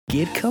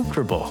Get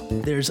comfortable.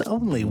 There's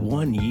only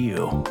one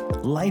you.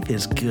 Life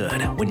is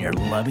good when you're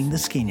loving the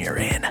skin you're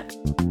in.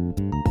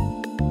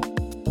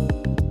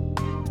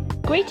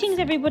 Greetings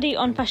everybody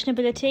on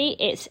Fashionability,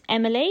 it's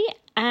Emily,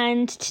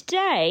 and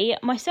today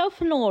myself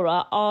and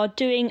Laura are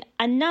doing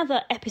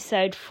another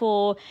episode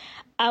for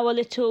our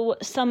little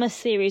summer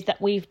series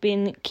that we've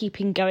been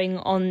keeping going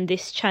on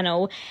this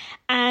channel.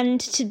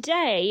 And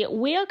today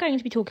we are going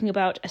to be talking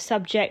about a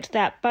subject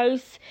that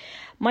both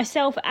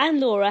myself and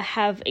Laura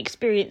have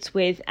experience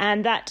with,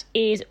 and that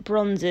is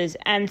bronzers,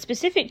 and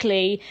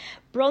specifically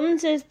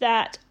bronzers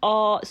that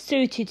are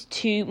suited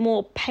to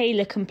more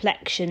paler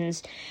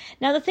complexions.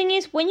 Now the thing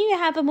is, when you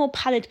have a more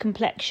pallid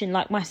complexion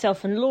like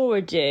myself and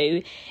Laura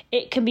do,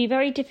 it can be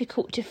very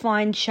difficult to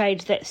find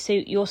shades that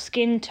suit your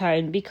skin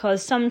tone,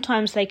 because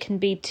sometimes they can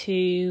be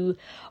too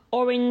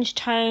orange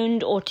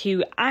toned or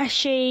too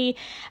ashy,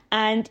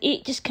 and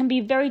it just can be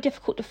very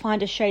difficult to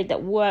find a shade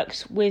that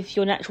works with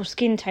your natural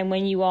skin tone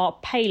when you are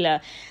paler.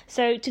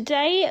 So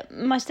today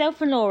myself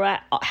and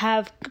Laura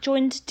have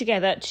joined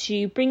together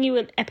to bring you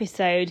an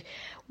episode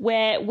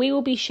where we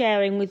will be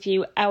sharing with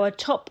you our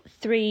top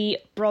 3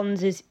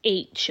 bronzers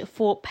each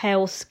for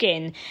pale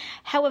skin.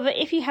 However,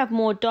 if you have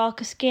more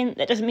darker skin,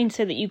 that doesn't mean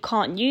so that you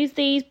can't use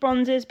these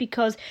bronzers,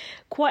 because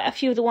quite a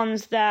few of the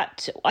ones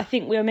that I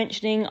think we are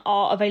mentioning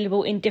are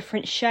available in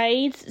different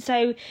shades.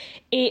 So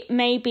it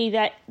may be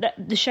that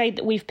the shade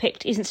that we've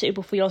picked isn't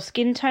suitable for your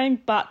skin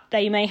tone, but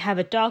they may have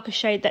a darker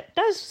shade that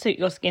does suit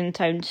your skin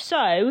tone.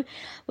 So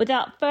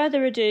without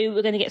further ado,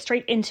 we're going to get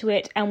straight into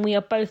it, and we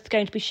are both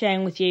going to be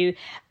sharing with you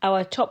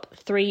our top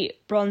 3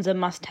 bronzer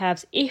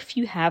must-haves if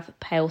you have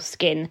pale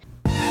skin.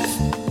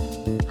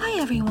 Hi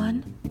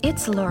everyone,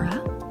 it's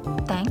Laura.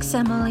 Thanks,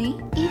 Emily.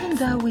 Even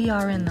though we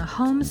are in the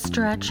home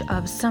stretch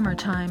of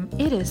summertime,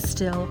 it is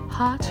still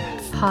hot,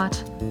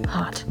 hot,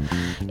 hot.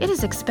 It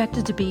is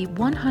expected to be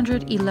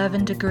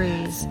 111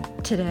 degrees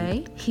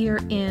today here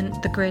in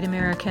the Great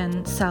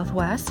American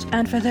Southwest.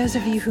 And for those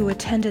of you who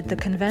attended the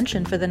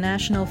convention for the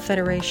National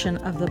Federation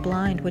of the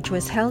Blind, which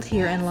was held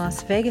here in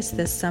Las Vegas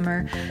this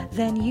summer,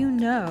 then you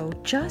know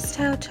just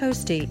how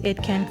toasty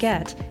it can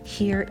get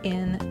here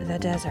in the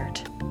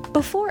desert.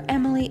 Before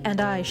Emily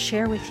and I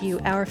share with you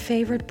our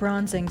favorite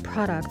bronzing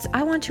products,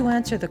 I want to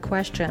answer the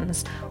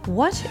questions: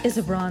 what is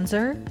a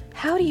bronzer?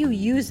 How do you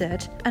use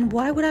it? And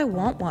why would I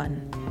want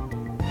one?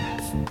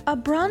 A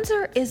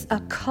bronzer is a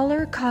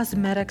color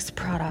cosmetics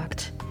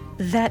product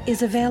that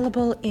is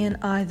available in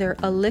either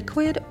a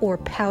liquid or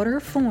powder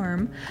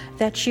form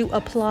that you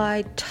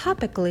apply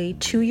topically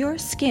to your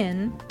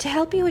skin to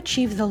help you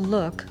achieve the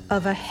look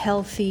of a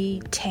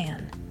healthy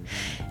tan.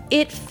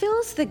 It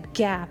fills the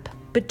gap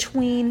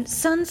between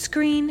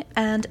sunscreen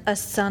and a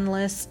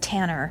sunless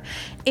tanner.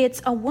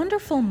 It's a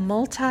wonderful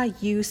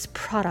multi-use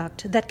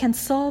product that can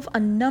solve a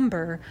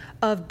number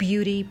of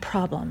beauty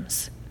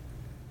problems.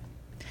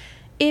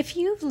 If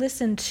you've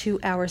listened to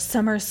our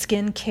summer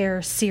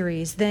skincare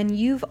series, then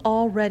you've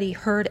already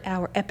heard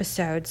our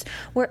episodes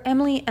where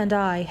Emily and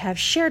I have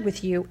shared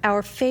with you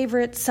our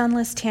favorite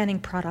sunless tanning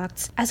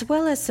products, as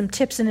well as some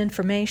tips and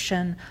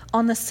information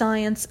on the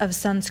science of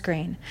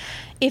sunscreen.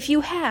 If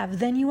you have,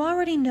 then you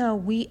already know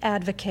we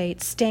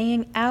advocate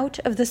staying out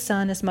of the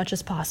sun as much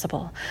as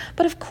possible.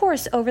 But of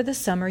course, over the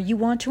summer, you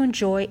want to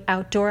enjoy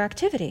outdoor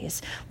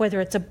activities, whether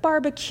it's a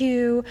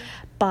barbecue,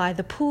 by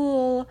the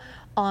pool,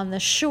 on the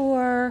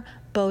shore,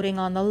 boating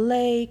on the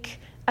lake,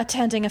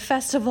 attending a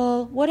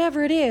festival,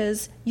 whatever it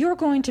is, you're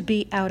going to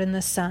be out in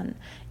the sun.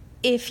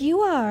 If you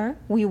are,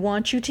 we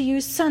want you to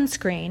use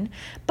sunscreen,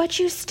 but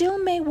you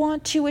still may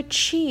want to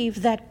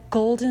achieve that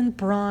golden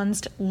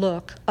bronzed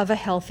look of a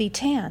healthy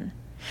tan.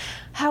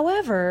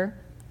 However,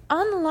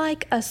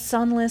 unlike a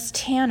sunless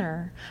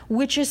tanner,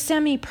 which is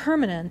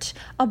semi-permanent,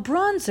 a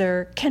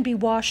bronzer can be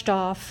washed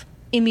off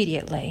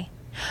immediately.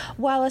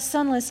 While a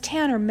sunless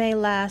tanner may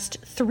last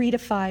 3 to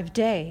 5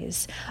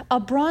 days, a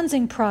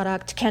bronzing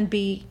product can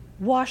be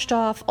washed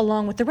off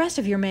along with the rest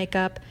of your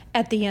makeup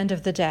at the end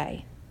of the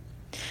day.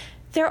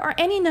 There are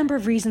any number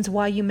of reasons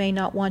why you may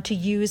not want to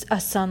use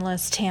a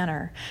sunless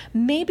tanner.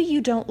 Maybe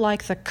you don't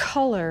like the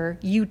color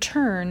you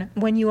turn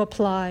when you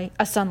apply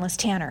a sunless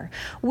tanner,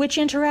 which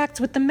interacts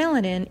with the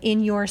melanin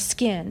in your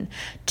skin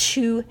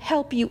to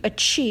help you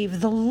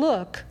achieve the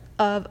look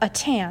of a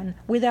tan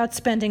without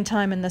spending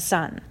time in the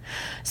sun.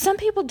 Some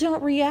people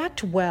don't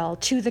react well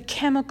to the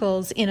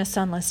chemicals in a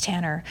sunless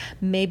tanner.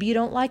 Maybe you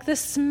don't like the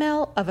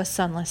smell of a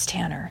sunless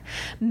tanner.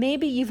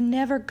 Maybe you've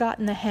never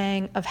gotten the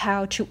hang of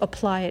how to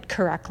apply it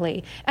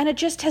correctly, and it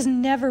just has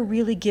never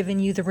really given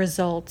you the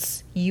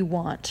results you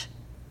want.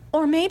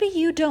 Or maybe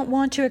you don't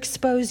want to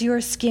expose your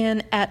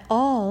skin at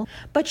all,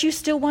 but you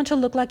still want to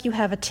look like you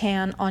have a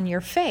tan on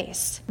your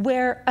face,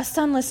 where a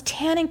sunless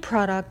tanning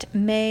product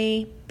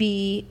may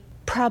be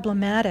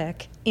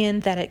problematic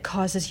in that it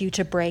causes you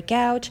to break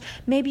out.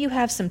 Maybe you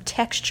have some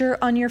texture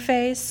on your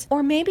face,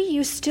 or maybe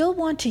you still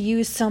want to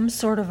use some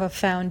sort of a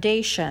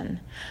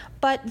foundation,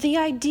 But the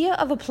idea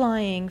of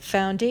applying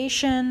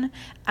foundation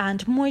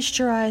and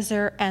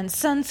moisturizer and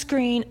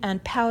sunscreen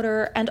and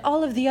powder and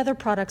all of the other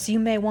products you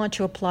may want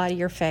to apply to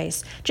your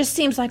face just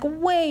seems like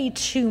way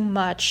too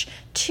much,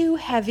 too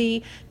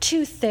heavy,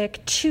 too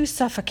thick, too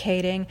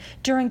suffocating.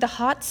 During the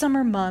hot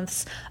summer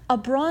months, a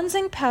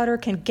bronzing powder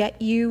can get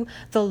you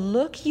the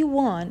look you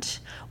want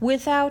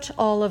without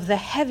all of the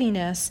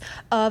heaviness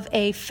of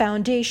a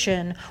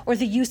foundation or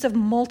the use of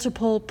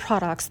multiple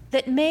products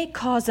that may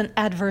cause an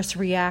adverse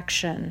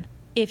reaction.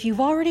 If you've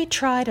already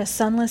tried a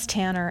sunless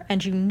tanner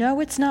and you know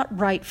it's not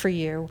right for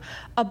you,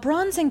 a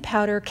bronzing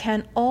powder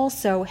can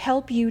also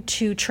help you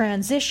to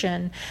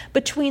transition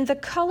between the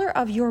color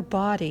of your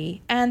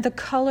body and the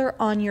color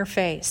on your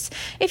face.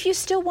 If you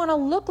still want to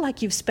look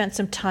like you've spent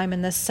some time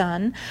in the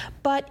sun,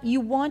 but you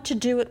want to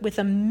do it with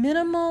a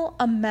minimal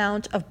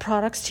amount of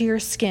products to your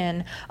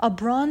skin, a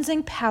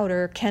bronzing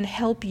powder can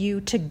help you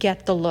to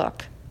get the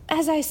look.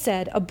 As I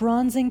said, a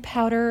bronzing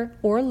powder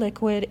or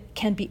liquid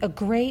can be a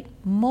great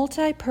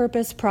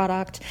multi-purpose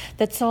product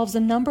that solves a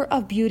number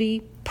of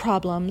beauty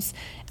problems,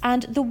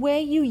 and the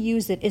way you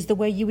use it is the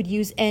way you would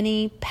use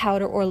any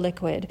powder or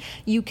liquid.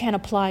 You can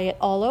apply it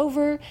all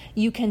over,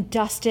 you can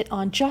dust it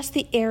on just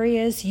the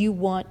areas you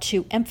want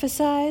to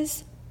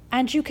emphasize,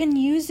 and you can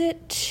use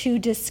it to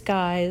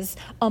disguise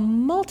a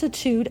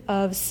multitude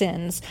of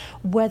sins,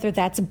 whether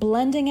that's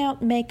blending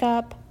out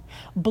makeup,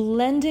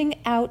 blending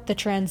out the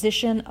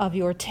transition of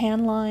your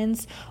tan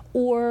lines,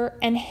 or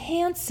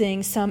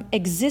enhancing some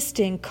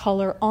existing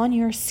color on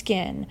your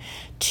skin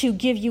to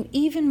give you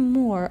even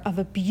more of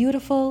a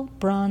beautiful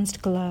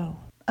bronzed glow.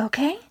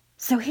 Okay,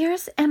 so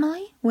here's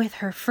Emily with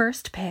her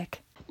first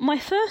pick. My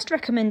first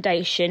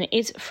recommendation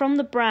is from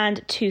the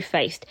brand Too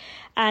Faced,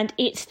 and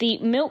it's the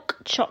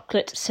Milk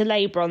Chocolate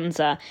Soleil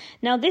Bronzer.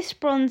 Now, this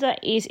bronzer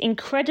is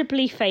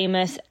incredibly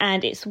famous,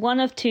 and it's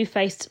one of Too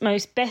Faced's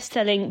most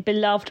best-selling,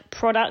 beloved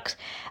products,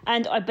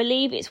 and I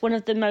believe it's one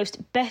of the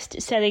most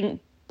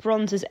best-selling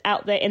bronzers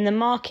out there in the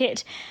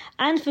market,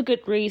 and for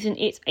good reason.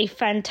 It's a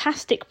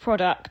fantastic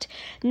product.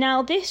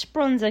 Now, this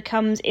bronzer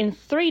comes in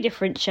 3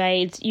 different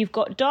shades. You've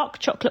got dark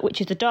chocolate, which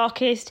is the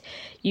darkest,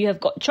 you have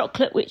got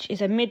chocolate, which is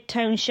a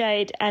mid-tone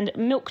shade, and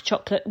milk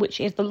chocolate,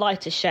 which is the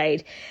lighter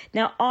shade.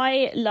 Now,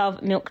 I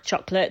love milk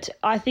chocolate.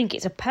 I think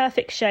it's a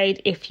perfect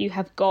shade if you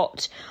have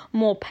got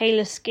more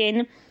paler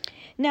skin.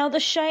 Now, the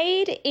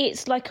shade,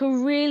 it's like a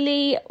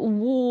really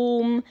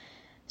warm,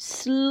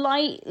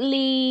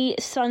 slightly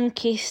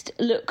sun-kissed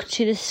look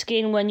to the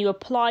skin when you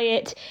apply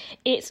it.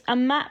 It's a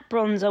matte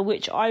bronzer,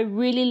 which I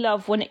really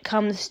love when it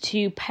comes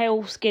to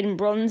pale skin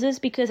bronzers,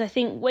 because I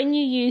think when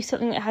you use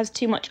something that has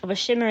too much of a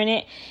shimmer in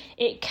it,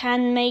 it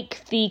can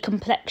make the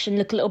complexion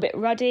look a little bit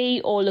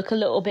ruddy or look a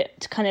little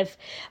bit kind of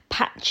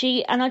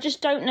patchy, and I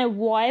just don't know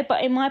why,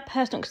 but in my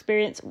personal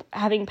experience,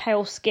 having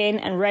pale skin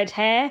and red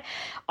hair,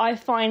 I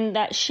find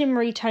that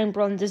shimmery tone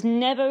bronzers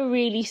never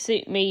really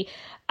suit me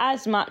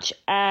as much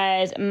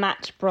as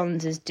matte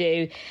bronzers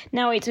do.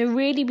 Now, it's a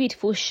really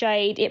beautiful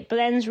shade. It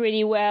blends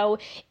really well.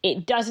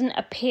 It doesn't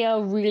appear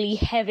really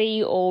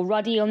heavy or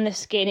ruddy on the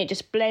skin. It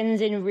just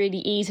blends in really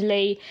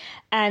easily,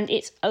 and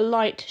it's a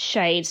light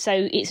shade,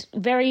 so it's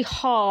very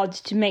hard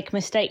to make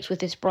mistakes with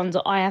this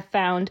bronzer. I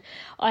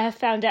have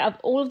found out of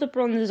all of the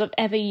bronzers I've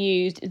ever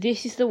used,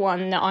 this is the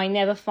one that I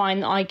never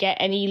find that I get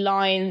any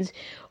lines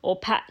or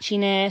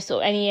patchiness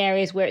or any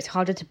areas where it's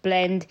harder to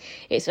blend.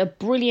 It's a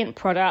brilliant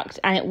product,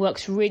 and it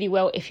works really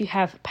well if you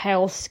have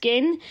pale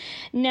skin.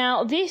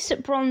 Now, this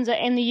bronzer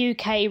in the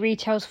UK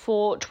retails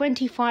for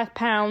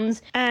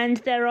 £25, and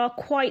there are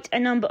quite a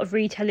number of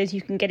retailers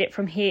you can get it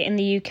from here in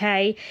the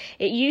UK.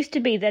 It used to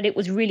be that it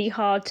was really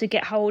hard to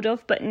get hold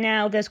of, but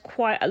now there's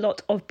quite a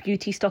lot of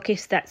beauty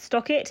stockists that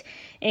stock it,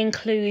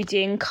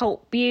 including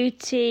Cult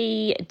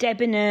Beauty,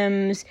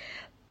 Debenhams,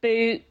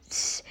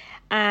 Boots,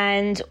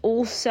 and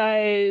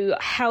also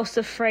House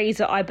of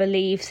Fraser, I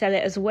believe, sell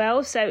it as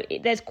well. So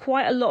there's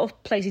quite a lot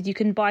of places you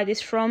can buy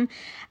this from.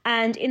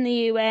 And in the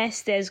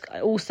US, there's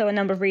also a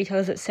number of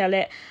retailers that sell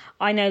it.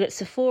 I know that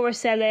Sephora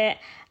sell it,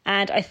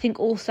 and I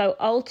think also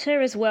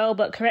Ulta as well,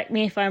 but correct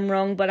me if I'm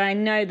wrong, but I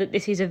know that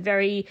this is a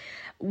very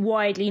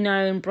widely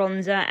known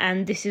bronzer,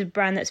 and this is a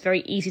brand that's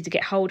very easy to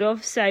get hold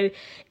of. So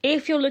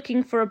if you're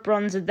looking for a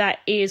bronzer that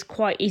is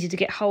quite easy to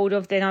get hold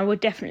of, then I would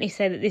definitely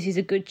say that this is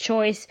a good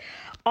choice.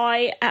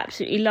 I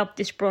absolutely love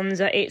this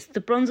bronzer. It's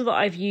the bronzer that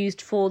I've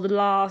used for the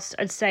last,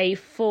 I'd say,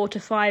 4 to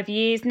 5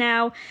 years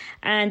now,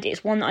 and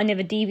it's one that I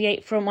never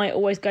deviate from. I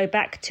always go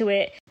back to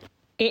it.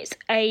 It's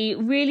a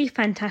really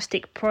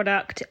fantastic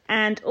product,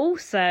 and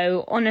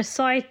also, on a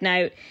side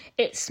note,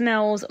 it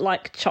smells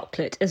like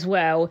chocolate as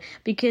well,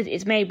 because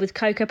it's made with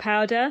cocoa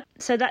powder.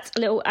 So that's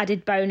a little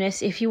added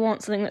bonus if you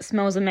want something that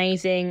smells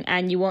amazing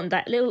and you want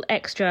that little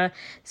extra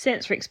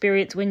sensory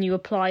experience when you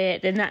apply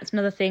it. Then that's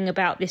another thing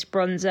about this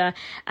bronzer,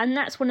 and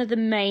that's one of the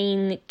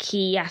main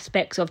key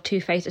aspects of Too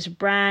Faced as a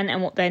brand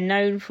and what they're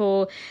known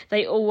for.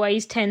 They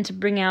always tend to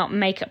bring out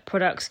makeup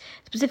products,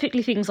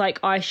 specifically things like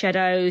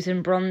eyeshadows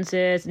and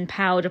bronzers and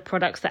powders, powder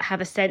products that have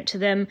a scent to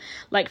them.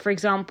 Like, for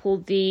example,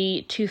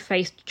 the Too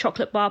Faced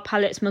chocolate bar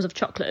palette smells of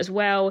chocolate as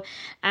well,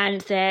 and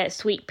their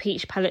sweet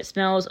peach palette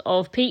smells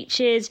of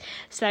peaches.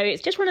 So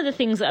it's just one of the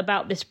things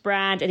about this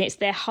brand, and it's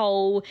their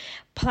whole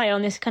play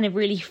on this kind of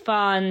really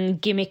fun,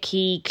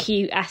 gimmicky,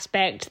 cute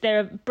aspect.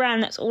 They're a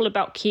brand that's all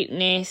about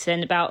cuteness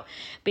and about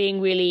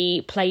being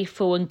really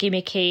playful and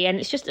gimmicky, and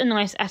it's just a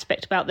nice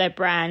aspect about their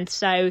brand.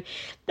 So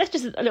that's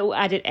just a little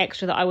added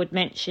extra that I would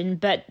mention.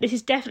 But this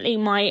is definitely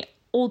my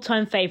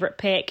all-time favourite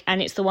pick,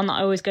 and it's the one that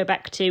I always go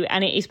back to,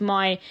 and it is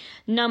my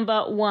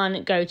number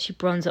one go-to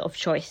bronzer of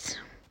choice.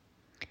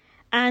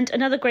 And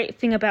another great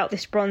thing about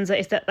this bronzer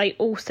is that they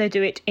also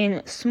do it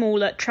in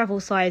smaller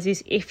travel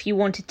sizes. If you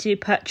wanted to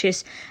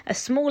purchase a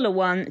smaller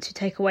one to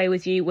take away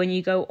with you when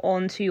you go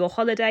on to your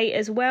holiday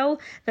as well,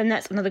 then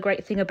that's another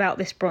great thing about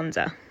this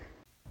bronzer.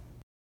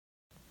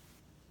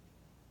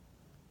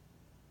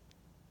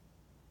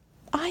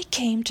 I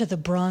came to the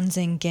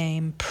bronzing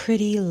game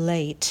pretty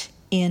late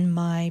in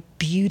my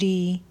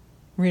beauty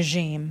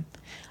regime.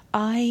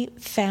 I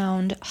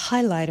found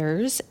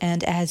highlighters,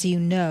 and as you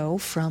know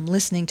from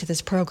listening to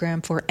this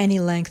program for any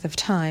length of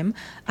time,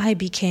 I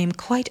became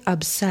quite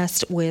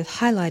obsessed with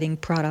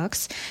highlighting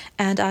products,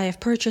 and I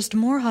have purchased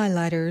more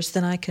highlighters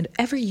than I could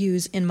ever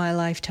use in my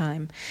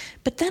lifetime.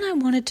 But then I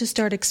wanted to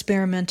start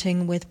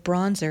experimenting with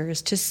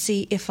bronzers to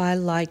see if I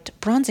liked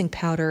bronzing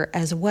powder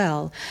as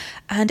well.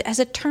 And as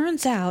it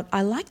turns out,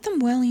 I like them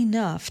well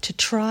enough to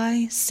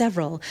try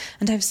several,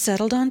 and I've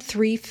settled on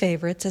 3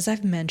 favorites, as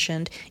I've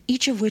mentioned,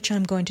 each of which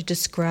I'm going to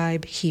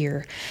describe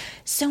here.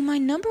 So my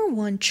number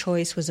one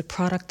choice was a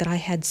product that I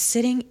had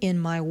sitting in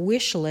my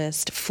wish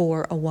list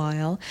for a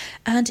while,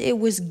 and it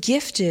was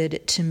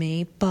gifted to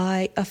me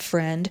by a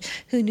friend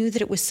who knew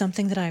that it was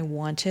something that I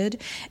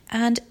wanted.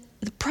 And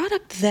the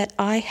product that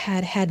I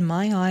had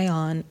my eye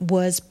on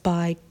was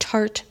by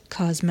Tarte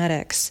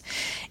Cosmetics,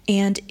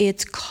 and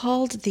it's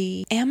called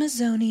the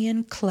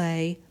Amazonian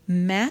Clay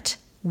Matte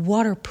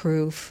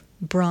Waterproof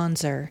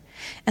Bronzer.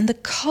 And the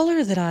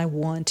color that I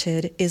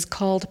wanted is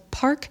called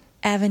Park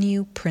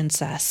Avenue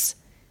Princess.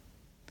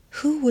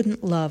 Who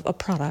wouldn't love a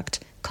product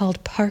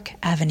called Park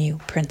Avenue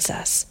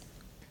Princess?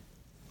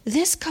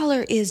 This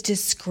color is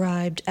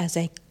described as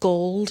a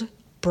gold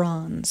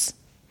bronze.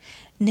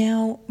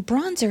 Now,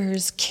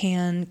 bronzers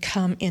can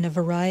come in a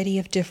variety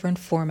of different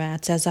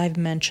formats, as I've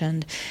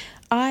mentioned.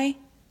 I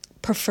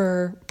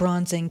prefer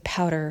bronzing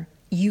powder.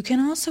 You can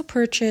also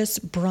purchase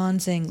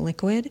bronzing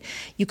liquid.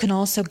 You can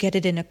also get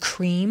it in a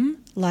cream,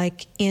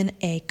 like in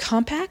a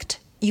compact.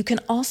 You can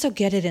also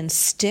get it in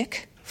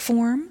stick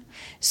form.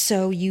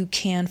 So you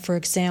can, for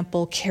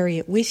example, carry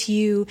it with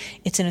you.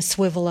 It's in a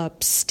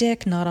swivel-up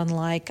stick, not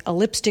unlike a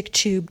lipstick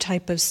tube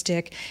type of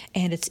stick,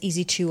 and it's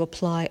easy to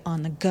apply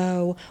on the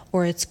go,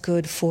 or it's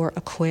good for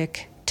a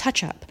quick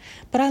touch-up.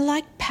 But I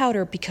like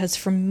powder because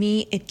for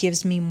me it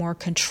gives me more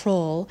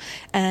control,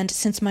 and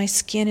since my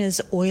skin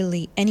is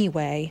oily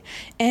anyway,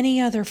 any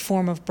other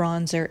form of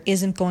bronzer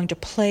isn't going to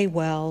play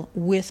well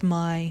with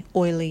my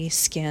oily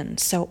skin.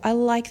 So I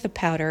like the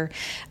powder,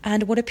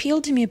 and what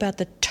appealed to me about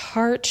the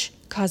Tarte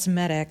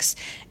Cosmetics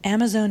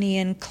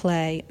Amazonian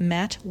Clay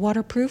Matte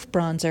Waterproof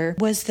Bronzer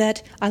was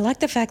that I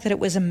liked the fact that it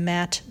was a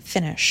matte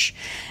finish.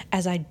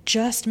 As I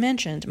just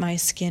mentioned, my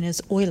skin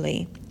is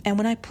oily, and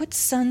when I put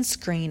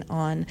sunscreen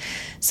on,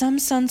 some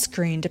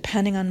sunscreen,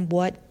 depending on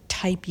what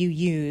type you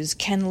use,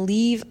 can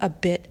leave a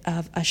bit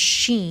of a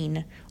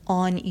sheen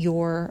on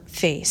your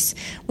face,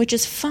 which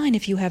is fine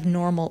if you have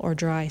normal or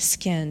dry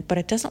skin, but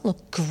it doesn't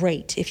look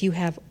great if you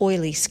have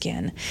oily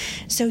skin.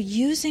 So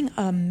using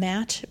a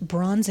matte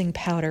bronzing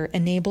powder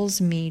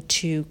enables me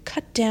to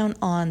cut down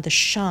on the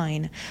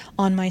shine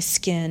on my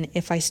skin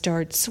if I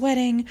start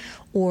sweating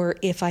or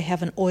if I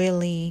have an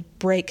oily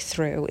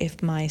breakthrough,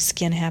 if my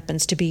skin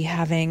happens to be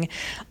having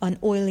an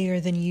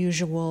oilier than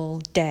usual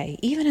day.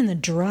 Even in the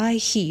dry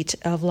heat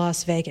of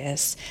Las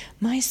Vegas,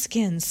 my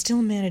skin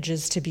still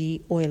manages to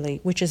be oily,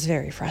 which is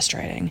very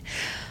frustrating.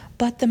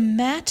 But the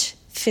matte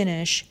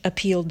finish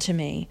appealed to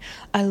me.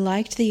 I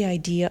liked the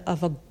idea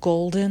of a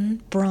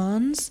golden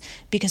bronze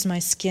because my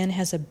skin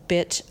has a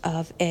bit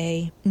of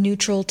a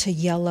neutral to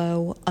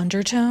yellow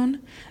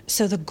undertone.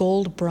 So the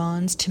gold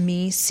bronze to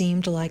me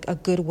seemed like a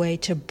good way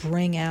to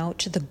bring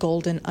out the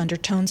golden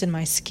undertones in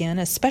my skin,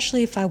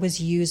 especially if I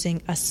was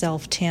using a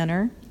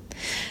self-tanner.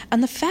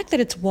 And the fact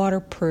that it's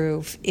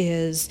waterproof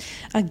is,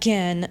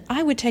 again,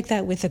 I would take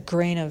that with a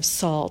grain of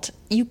salt.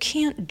 You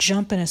can't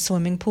jump in a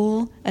swimming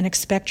pool and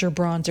expect your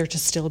bronzer to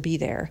still be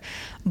there.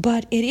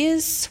 But it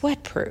is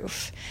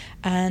sweat-proof,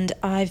 and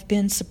I've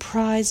been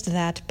surprised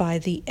that by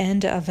the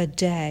end of a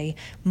day,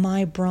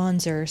 my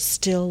bronzer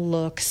still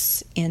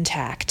looks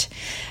intact.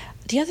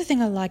 The other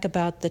thing I like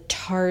about the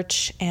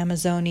Tarte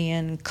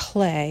Amazonian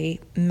Clay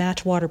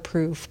Matte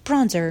Waterproof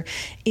Bronzer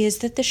is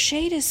that the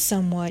shade is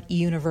somewhat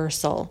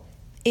universal.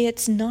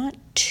 It's not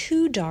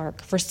too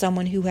dark for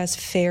someone who has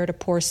fair to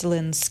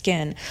porcelain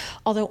skin,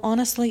 although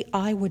honestly,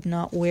 I would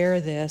not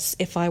wear this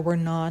if I were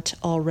not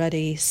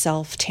already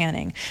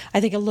self-tanning.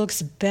 I think it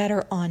looks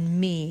better on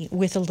me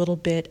with a little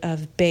bit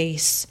of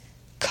base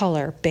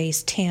color,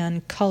 base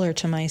tan color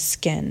to my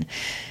skin.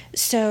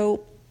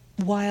 So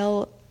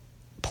while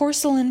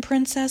porcelain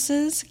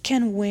princesses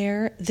can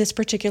wear this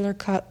particular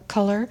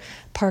color,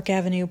 Park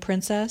Avenue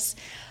Princess,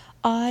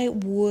 I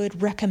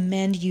would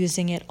recommend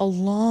using it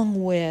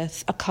along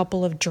with a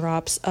couple of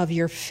drops of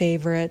your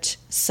favorite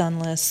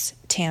sunless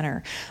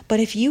tanner. But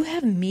if you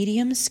have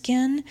medium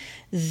skin,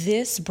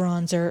 this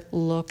bronzer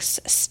looks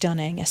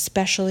stunning,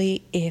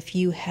 especially if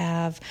you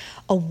have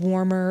a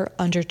warmer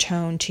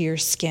undertone to your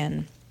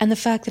skin. And the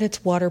fact that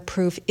it's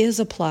waterproof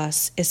is a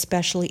plus,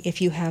 especially if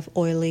you have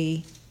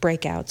oily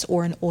breakouts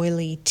or an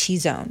oily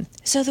T-zone.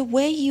 So the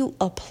way you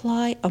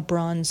apply a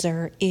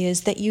bronzer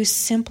is that you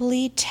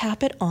simply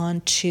tap it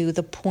onto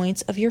the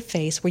points of your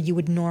face where you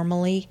would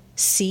normally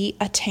see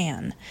a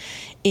tan.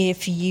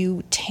 If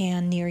you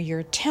tan near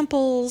your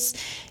temples,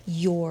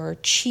 your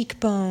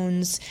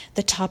cheekbones,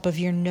 the top of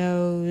your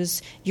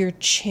nose, your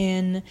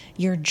chin,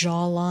 your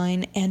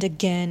jawline, and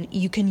again,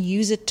 you can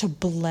use it to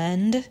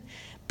blend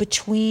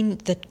between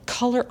the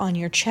color on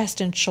your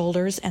chest and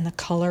shoulders and the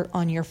color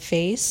on your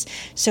face,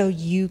 so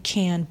you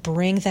can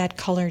bring that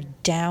color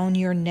down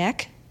your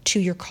neck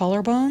to your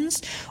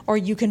collarbones, or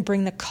you can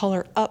bring the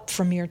color up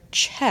from your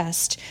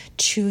chest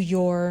to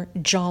your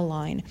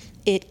jawline.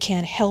 It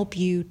can help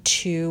you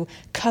to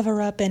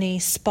cover up any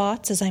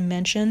spots, as I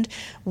mentioned,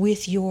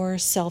 with your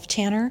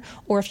self-tanner,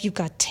 or if you've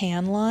got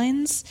tan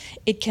lines,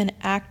 it can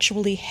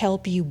actually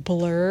help you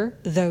blur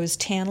those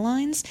tan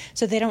lines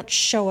so they don't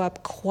show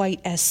up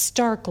quite as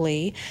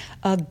starkly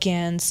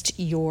against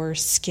your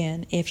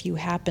skin. If you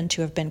happen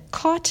to have been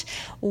caught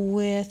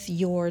with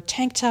your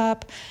tank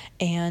top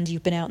and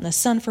you've been out in the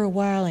sun for a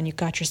while and you've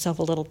got yourself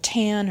a little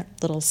tan, a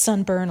little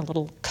sunburn, a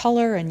little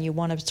color, and you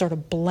want to sort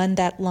of blend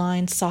that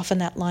line, soften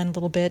that line a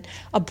little bit,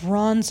 a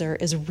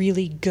bronzer is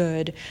really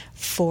good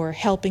for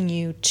helping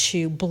you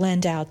to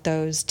blend out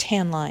those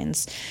tan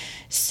lines.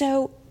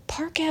 So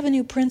Park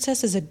Avenue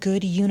Princess is a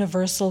good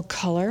universal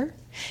color.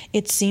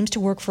 It seems to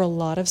work for a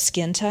lot of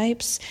skin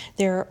types.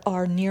 There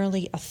are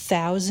nearly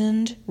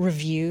 1,000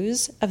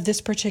 reviews of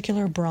this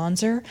particular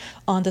bronzer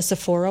on the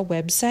Sephora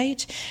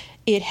website.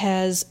 It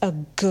has a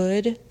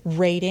good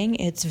rating.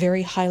 It's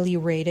very highly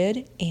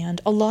rated, and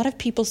a lot of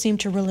people seem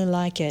to really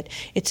like it.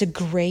 It's a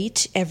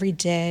great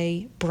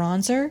everyday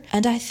bronzer,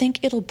 and I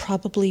think it'll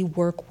probably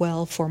work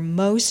well for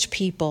most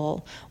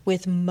people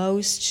with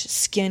most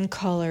skin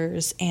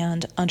colors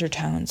and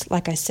undertones.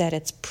 Like I said,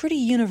 it's pretty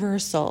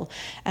universal,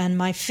 and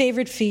my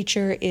favorite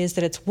feature is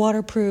that it's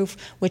waterproof,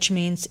 which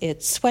means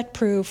it's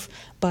sweat-proof,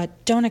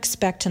 but don't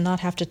expect to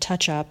not have to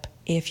touch up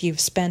if you've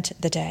spent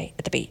the day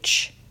at the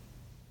beach.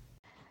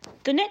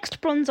 The next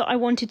bronzer I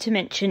wanted to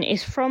mention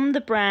is from the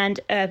brand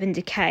Urban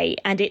Decay,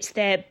 and it's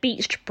their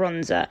Beached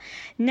Bronzer.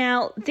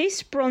 Now,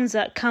 this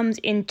bronzer comes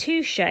in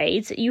two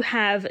shades. You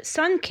have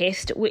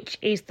Sun-Kissed, which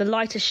is the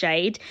lighter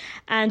shade,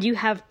 and you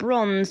have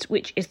Bronzed,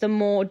 which is the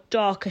more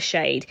darker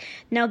shade.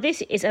 Now,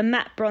 this is a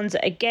matte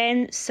bronzer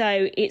again,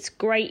 so it's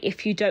great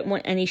if you don't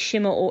want any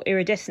shimmer or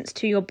iridescence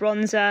to your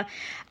bronzer.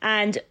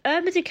 And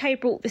Urban Decay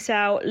brought this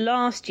out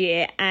last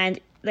year, and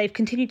they've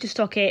continued to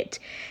stock it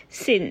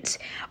since.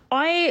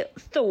 I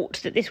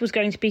thought that this was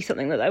going to be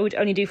something that they would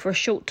only do for a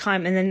short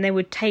time and then they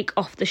would take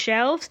off the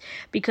shelves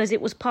because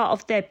it was part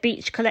of their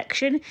beach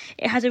collection.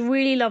 It has a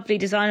really lovely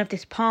design of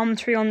this palm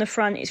tree on the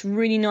front. It's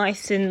really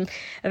nice and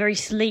a very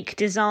sleek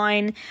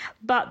design,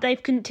 but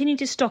they've continued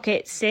to stock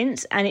it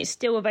since, and it's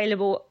still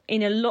available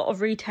in a lot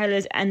of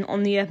retailers and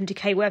on the Urban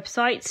Decay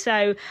website.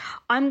 So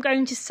I'm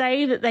going to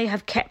say that they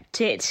have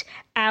kept it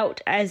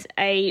out as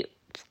a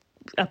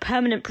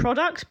permanent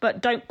product,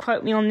 but don't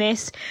quote me on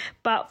this.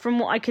 But from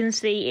what I can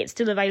see, it's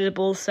still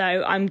available,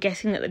 so I'm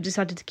guessing that they've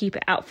decided to keep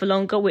it out for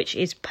longer, which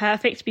is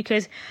perfect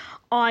because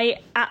I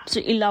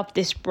absolutely love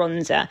this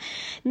bronzer.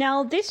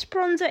 Now, this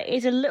bronzer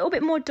is a little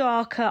bit more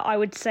darker, I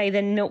would say,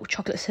 than Milk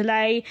Chocolate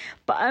Soleil,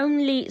 but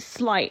only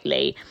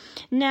slightly.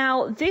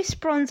 Now, this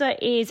bronzer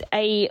is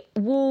a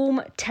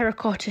warm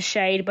terracotta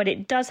shade, but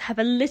it does have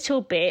a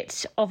little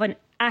bit of an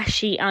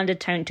ashy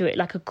undertone to it,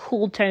 like a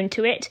cool tone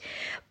to it.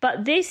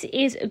 But this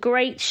is a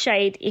great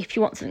shade if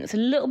you want something that's a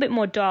little bit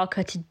more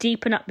darker to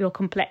deepen up your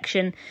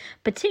complexion,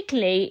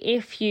 particularly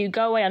if you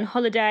go away on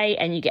holiday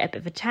and you get a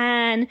bit of a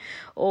tan,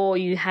 or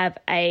you have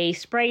a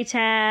spray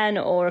tan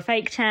or a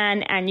fake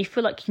tan and you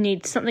feel like you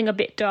need something a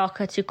bit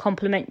darker to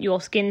complement your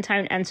skin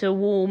tone and to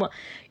warm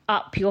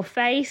up your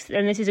face,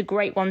 then this is a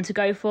great one to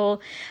go for.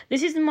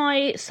 This is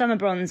my summer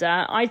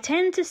bronzer. I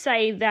tend to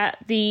say that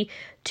the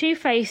Too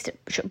Faced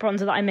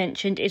bronzer that I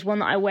mentioned is one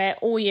that I wear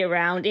all year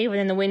round, even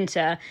in the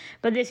winter,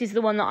 but this is the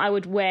one that I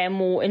would wear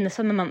more in the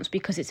summer months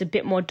because it's a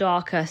bit more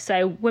darker.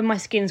 So when my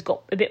skin's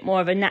got a bit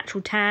more of a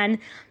natural tan,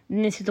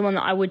 then this is the one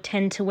that I would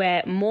tend to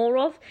wear more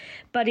of.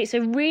 But it's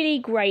a really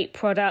great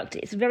product.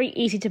 It's very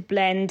easy to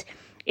blend.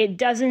 It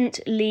doesn't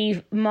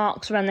leave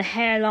marks around the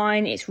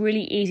hairline. It's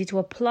really easy to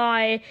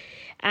apply,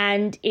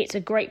 and it's a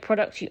great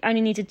product. You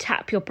only need to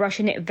tap your brush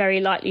in it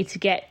very lightly to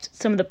get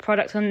some of the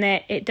product on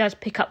there. It does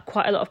pick up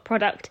quite a lot of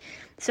product,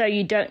 so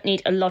you don't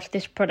need a lot of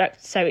this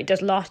product, so it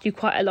does last you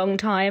quite a long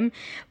time.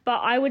 But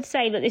I would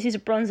say that this is a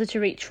bronzer to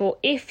reach for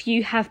if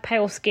you have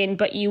pale skin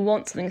but you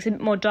want something that's a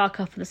bit more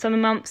darker for the summer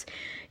months,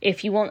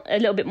 if you want a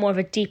little bit more of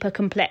a deeper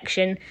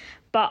complexion.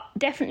 But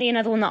definitely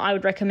another one that I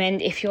would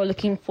recommend if you're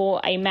looking for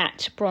a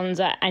matte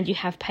bronzer and you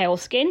have pale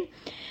skin.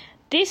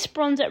 This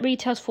bronzer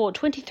retails for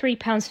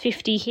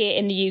 £23.50 here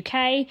in the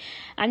UK,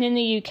 and in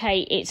the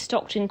UK it's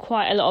stocked in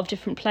quite a lot of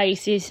different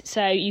places,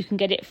 so you can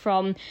get it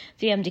from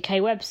the MDK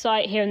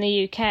website here in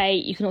the UK.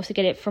 You can also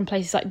get it from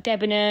places like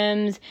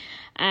Debenhams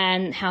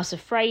and House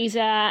of Fraser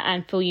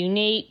and Feel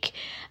Unique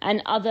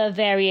and other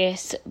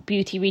various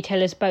beauty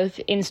retailers, both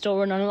in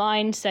store and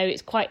online, so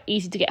it's quite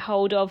easy to get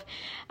hold of,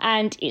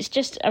 and it's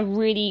just a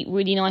really,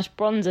 really nice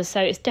bronzer.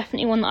 So it's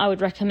definitely one that I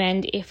would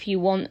recommend if you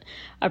want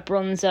a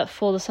bronzer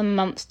for the summer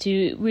months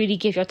to really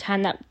give your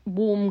tan that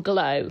warm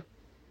glow.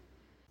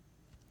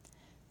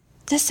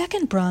 The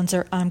second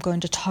bronzer I'm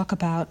going to talk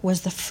about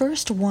was the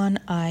first one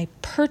I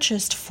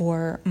purchased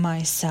for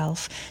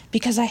myself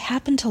because I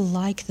happen to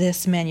like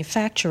this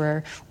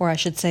manufacturer, or I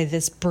should say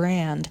this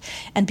brand,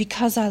 and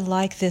because I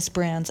like this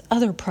brand's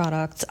other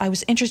products, I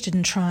was interested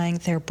in trying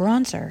their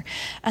bronzer.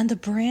 And the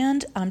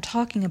brand I'm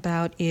talking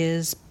about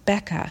is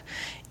Becca,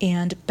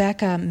 and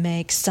Becca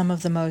makes some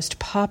of the most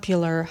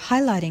popular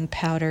highlighting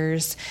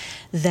powders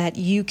that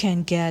you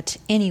can get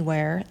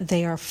anywhere.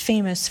 They are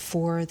famous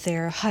for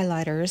their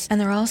highlighters,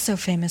 and they're also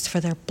famous for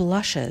their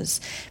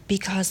blushes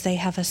because they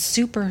have a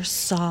super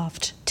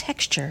soft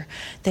texture.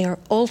 They are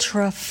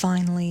ultra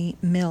finely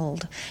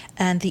milled,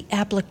 and the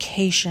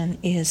application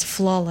is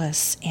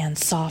flawless and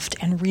soft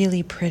and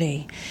really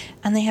pretty.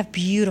 And they have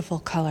beautiful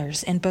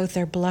colors in both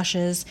their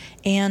blushes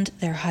and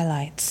their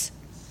highlights.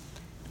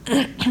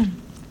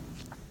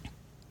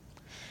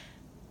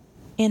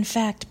 In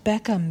fact,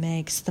 Becca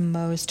makes the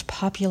most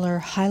popular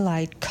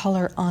highlight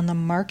color on the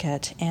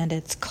market, and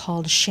it's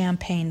called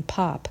Champagne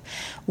Pop,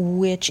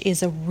 which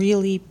is a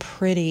really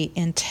pretty,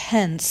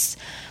 intense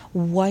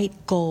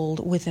white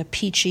gold with a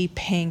peachy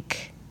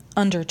pink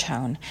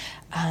undertone.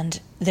 And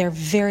they're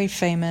very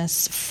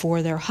famous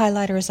for their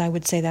highlighters. I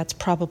would say that's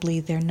probably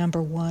their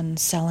number one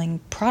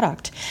selling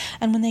product.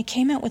 And when they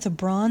came out with a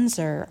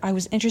bronzer, I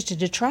was interested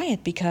to try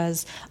it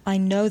because I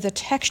know the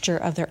texture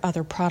of their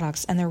other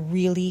products and they're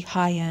really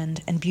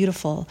high-end and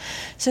beautiful.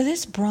 So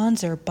this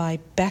bronzer by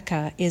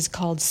Becca is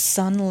called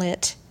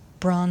Sunlit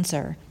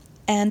Bronzer.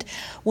 And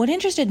what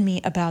interested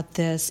me about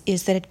this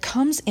is that it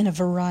comes in a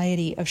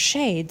variety of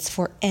shades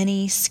for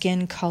any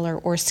skin color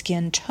or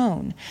skin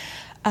tone.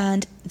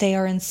 And they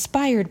are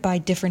inspired by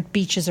different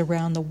beaches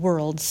around the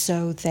world,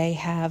 so they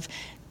have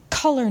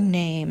color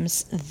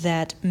names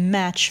that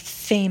match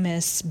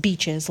famous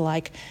beaches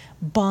like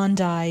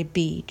Bondi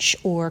Beach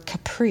or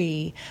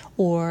Capri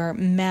or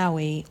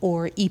Maui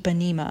or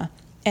Ipanema.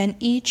 And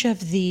each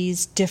of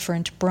these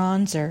different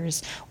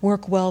bronzers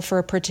work well for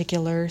a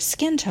particular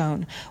skin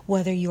tone,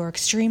 whether you're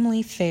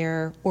extremely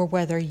fair or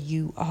whether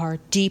you are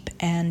deep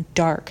and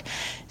dark.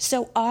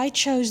 So I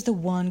chose the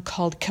one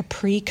called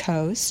Capri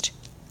Coast,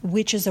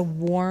 which is a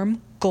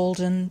warm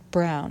golden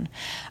brown.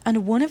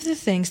 And one of the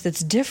things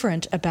that's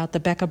different about the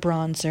Becca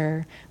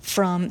bronzer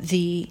from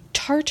the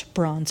Tarte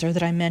bronzer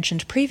that I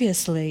mentioned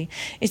previously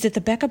is that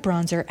the Becca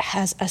bronzer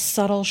has a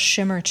subtle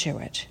shimmer to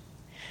it.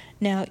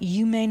 Now,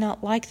 you may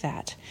not like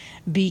that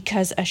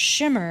because a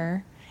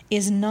shimmer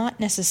is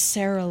not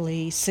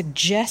necessarily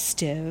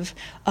suggestive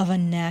of a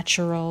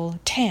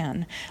natural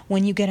tan.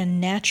 When you get a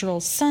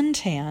natural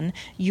suntan,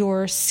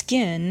 your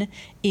skin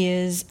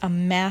is a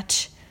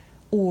matte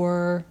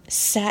or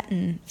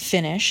satin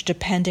finish,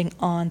 depending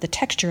on the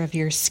texture of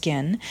your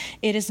skin.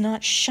 It is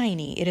not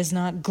shiny, it is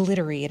not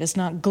glittery, it is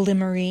not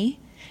glimmery,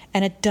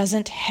 and it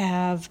doesn't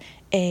have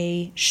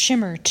a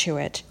shimmer to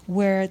it,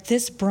 where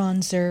this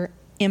bronzer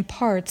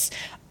imparts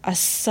a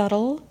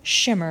subtle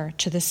shimmer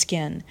to the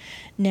skin.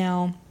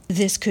 Now,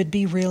 this could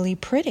be really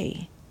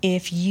pretty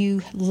if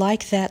you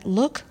like that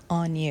look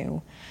on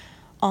you.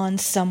 On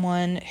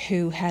someone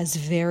who has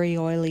very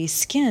oily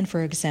skin,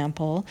 for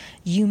example,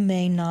 you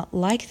may not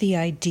like the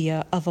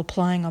idea of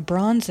applying a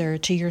bronzer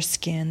to your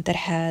skin that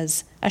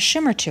has a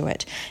shimmer to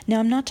it. Now,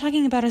 I'm not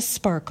talking about a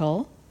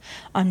sparkle.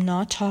 I'm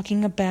not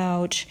talking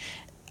about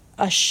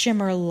a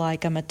shimmer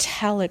like a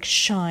metallic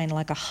shine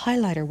like a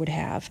highlighter would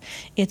have.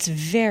 It's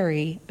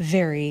very,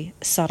 very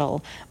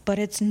subtle, but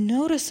it's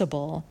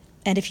noticeable.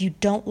 And if you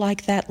don't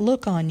like that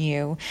look on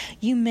you,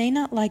 you may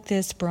not like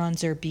this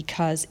bronzer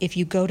because if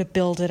you go to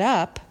build it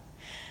up,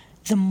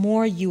 the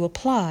more you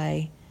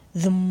apply,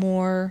 the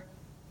more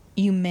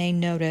you may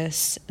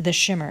notice the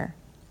shimmer.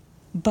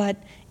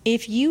 But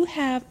if you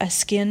have a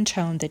skin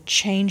tone that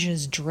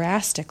changes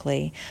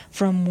drastically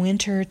from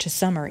winter to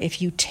summer,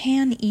 if you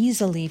tan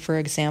easily, for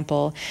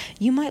example,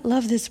 you might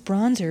love this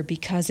bronzer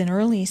because in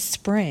early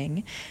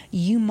spring,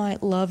 you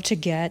might love to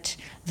get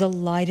the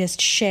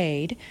lightest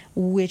shade,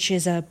 which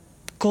is a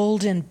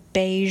golden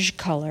beige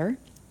color.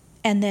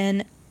 And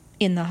then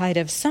in the height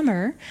of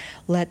summer,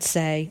 let's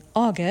say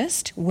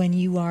August, when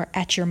you are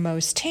at your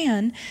most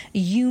tan,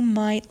 you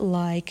might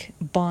like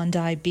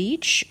Bondi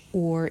Beach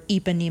or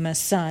Ipanema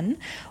Sun,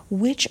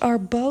 which are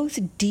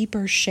both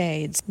deeper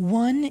shades.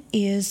 One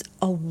is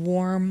a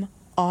warm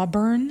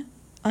auburn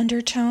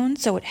undertone,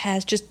 so it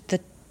has just the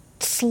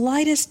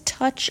slightest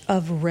touch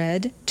of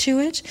red to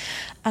it,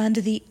 and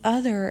the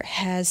other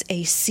has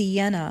a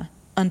sienna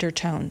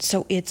undertone,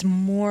 so it's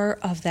more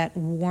of that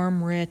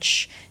warm,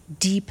 rich,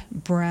 deep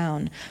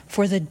brown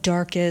for the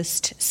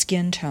darkest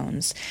skin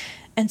tones.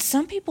 And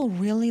some people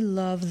really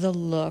love the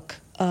look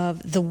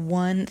of the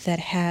one that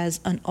has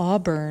an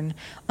auburn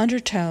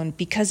undertone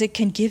because it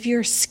can give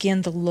your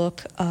skin the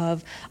look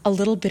of a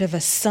little bit of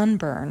a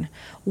sunburn,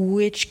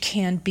 which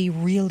can be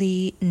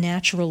really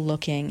natural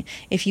looking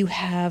if you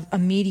have a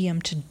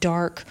medium to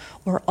dark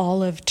or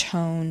olive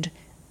toned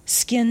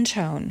skin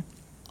tone.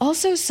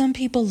 Also, some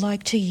people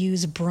like to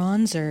use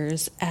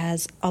bronzers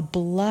as a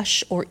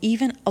blush or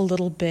even a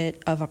little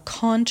bit of a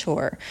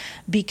contour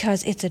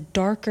because it's a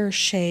darker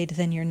shade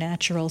than your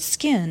natural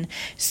skin.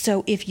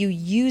 So if you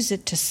use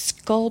it to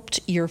sculpt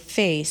your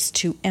face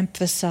to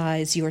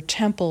emphasize your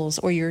temples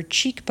or your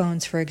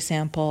cheekbones, for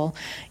example,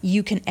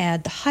 you can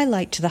add the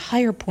highlight to the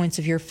higher points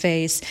of your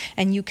face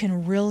and you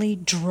can really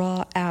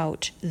draw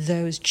out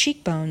those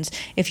cheekbones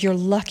if you're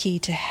lucky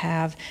to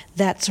have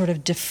that sort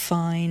of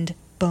defined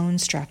bone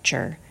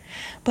structure.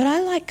 But I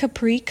like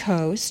Capri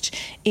Coast.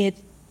 It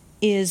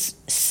is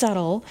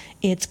subtle.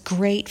 It's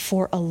great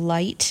for a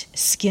light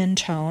skin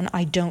tone.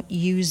 I don't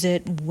use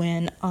it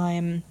when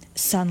I'm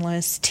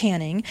sunless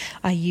tanning.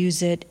 I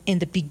use it in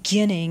the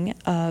beginning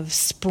of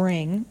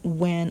spring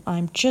when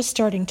I'm just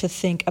starting to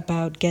think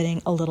about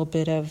getting a little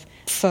bit of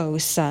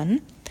faux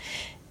sun.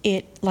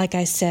 It, like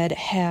I said,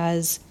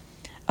 has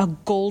a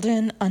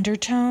golden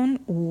undertone,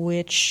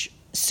 which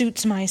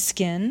suits my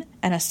skin,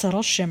 and a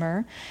subtle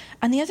shimmer.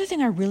 And the other thing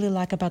I really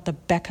like about the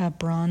Becca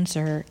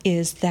bronzer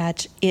is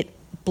that it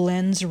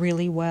blends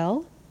really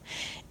well,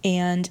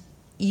 and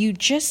you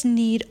just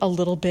need a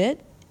little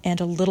bit,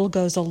 and a little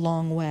goes a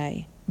long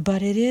way.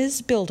 But it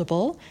is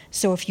buildable,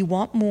 so if you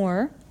want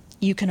more,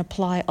 you can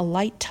apply a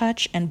light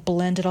touch and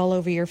blend it all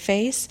over your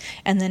face,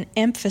 and then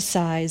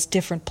emphasize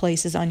different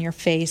places on your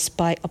face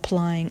by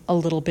applying a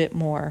little bit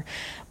more.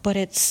 But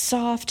it's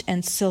soft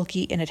and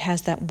silky, and it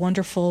has that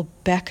wonderful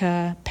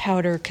Becca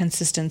powder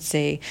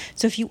consistency.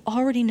 So if you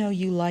already know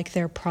you like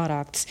their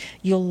products,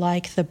 you'll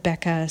like the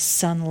Becca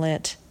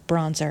Sunlit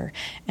bronzer.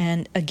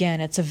 And again,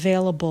 it's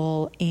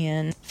available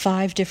in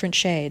 5 different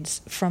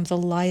shades, from the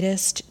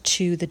lightest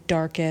to the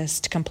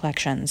darkest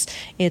complexions.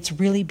 It's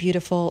really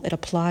beautiful, it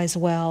applies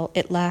well,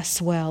 it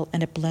lasts well,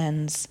 and it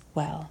blends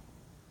well.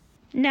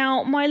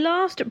 Now, my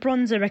last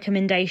bronzer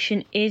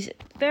recommendation is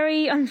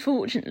very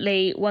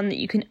unfortunately one that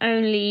you can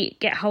only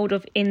get hold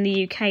of in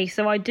the UK,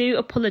 so I do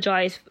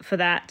apologise for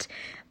that.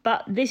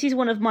 But this is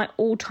one of my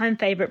all-time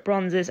favourite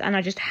bronzers, and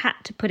I just had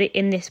to put it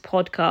in this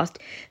podcast.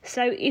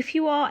 So if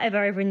you are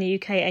ever over in the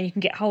UK and you can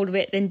get hold of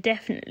it, then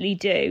definitely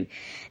do.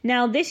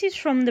 Now, this is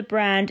from the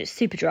brand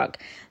Superdrug.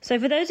 So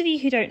for those of you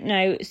who don't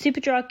know,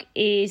 Superdrug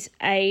is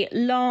a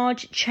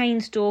large chain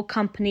store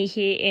company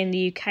here in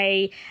the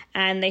UK,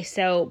 and they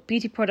sell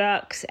beauty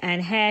products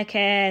and hair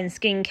care and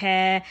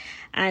skincare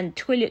and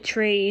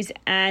toiletries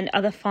and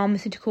other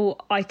pharmaceutical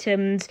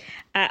items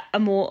at a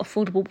more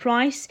affordable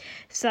price.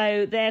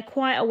 So they're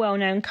quite a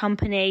well-known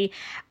company,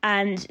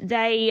 and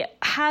they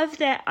have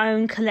their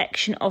own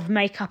collection of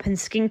makeup and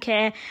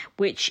skincare,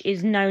 which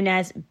is known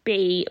as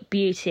B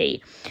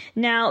Beauty.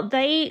 Now,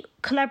 they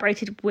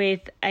collaborated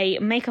with a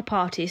makeup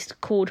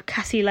artist called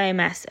Cassie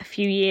Lomas a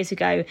few years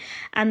ago,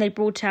 and they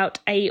brought out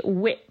a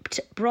whipped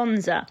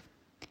bronzer.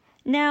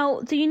 Now,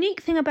 the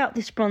unique thing about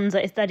this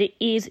bronzer is that it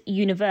is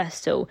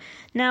universal.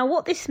 Now,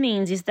 what this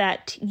means is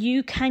that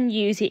you can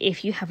use it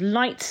if you have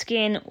light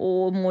skin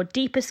or more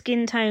deeper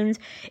skin tones.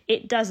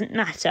 It doesn't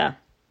matter.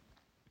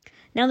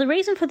 Now, the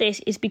reason for this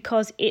is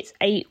because it's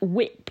a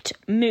whipped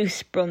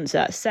mousse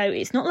bronzer. So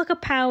it's not like a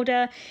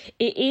powder,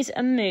 it is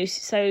a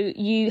mousse. So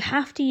you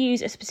have to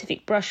use a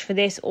specific brush for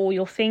this, or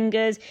your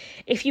fingers.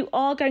 If you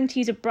are going to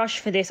use a brush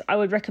for this, I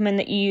would recommend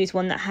that you use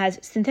one that has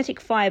synthetic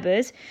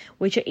fibres,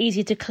 which are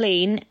easy to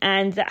clean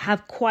and that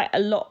have quite a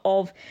lot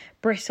of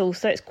bristles,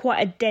 so it's quite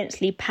a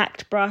densely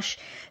packed brush.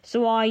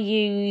 So I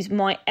use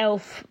my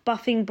e.l.f.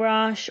 buffing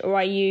brush, or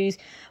I use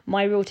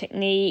my Real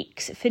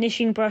Techniques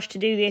finishing brush to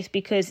do this,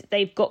 because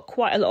they've got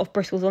quite a lot of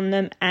bristles on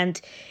them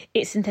and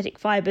it's synthetic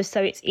fibres,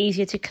 so it's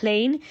easier to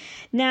clean.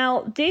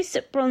 Now, this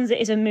bronzer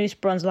is a mousse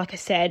bronzer, like I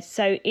said,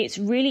 so it's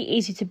really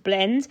easy to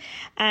blend,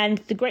 and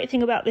the great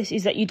thing about this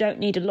is that you don't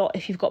need a lot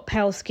if you've got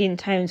pale skin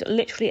tones.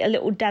 Literally a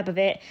little dab of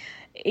it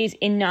is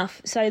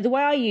enough. So the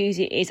way I use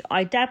it is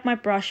I dab my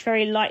brush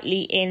very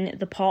lightly in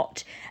the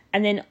pot,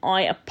 and then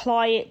I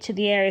apply it to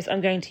the areas I'm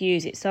going to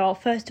use it. So I'll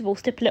first of all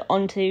stipple it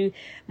onto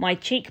my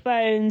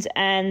cheekbones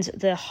and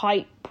the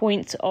height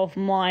points of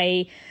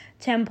my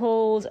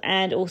temples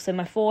and also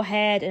my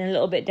forehead and a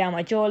little bit down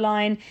my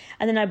jawline,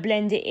 and then I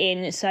blend it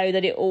in so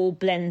that it all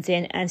blends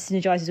in and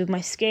synergizes with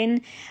my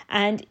skin.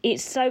 And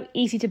it's so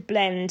easy to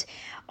blend.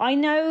 I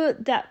know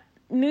that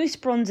mousse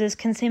bronzers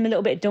can seem a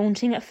little bit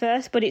daunting at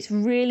first, but it's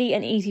really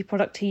an easy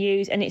product to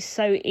use and it's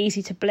so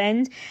easy to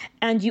blend,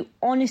 and you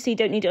honestly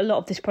don't need a lot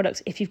of this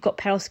product if you've got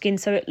pale skin,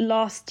 so it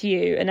lasts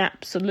you an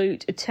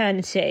absolute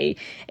eternity.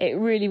 It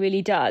really,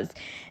 really does.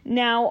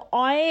 Now,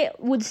 I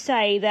would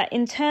say that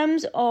in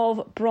terms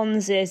of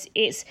bronzers,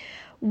 it's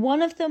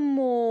one of the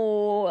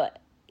more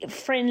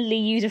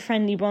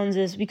user-friendly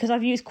bronzers, because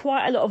I've used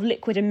quite a lot of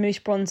liquid and mousse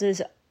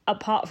bronzers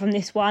apart from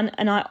this one,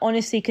 and I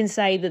honestly can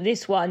say that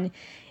this one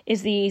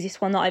is the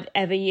easiest one that I've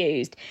ever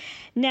used.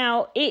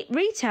 Now, it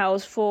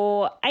retails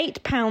for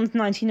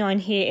 £8.99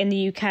 here in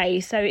the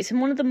UK, so it's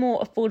one of the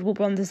more affordable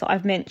bronzers that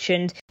I've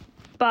mentioned.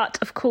 But,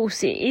 of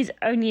course, it is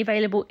only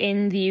available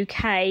in the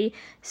UK,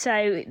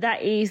 so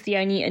that is the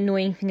only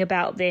annoying thing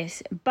about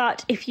this.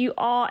 But if you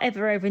are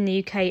ever over in the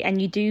UK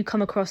and you do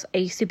come across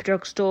a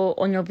Superdrug store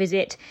on your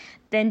visit,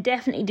 then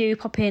definitely do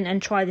pop in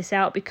and try this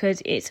out,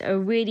 because it's a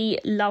really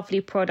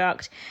lovely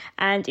product,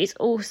 and it's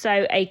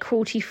also a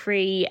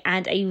cruelty-free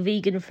and a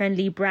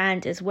vegan-friendly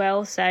brand as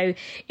well. So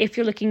if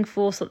you're looking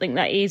for something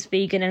that is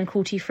vegan and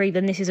cruelty-free,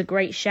 then this is a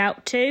great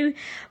shout too.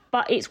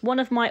 But it's one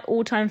of my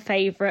all-time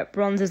favourite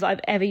bronzers that I've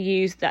ever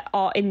used that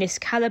are in this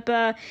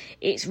calibre.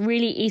 It's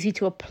really easy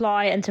to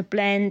apply and to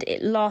blend.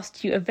 It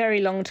lasts you a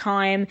very long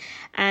time,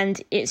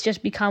 and it's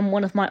just become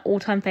one of my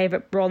all-time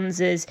favourite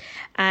bronzers,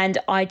 and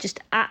I just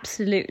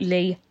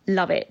absolutely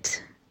love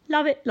it.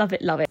 Love it, love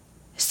it, love it.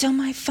 So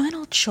my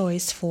final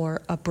choice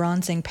for a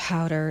bronzing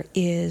powder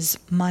is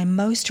my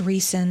most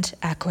recent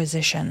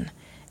acquisition.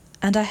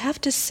 And I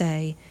have to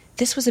say,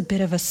 this was a bit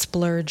of a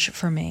splurge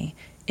for me.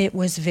 It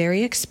was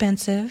very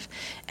expensive,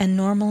 and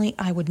normally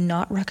I would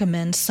not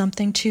recommend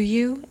something to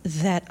you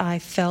that I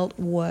felt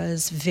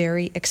was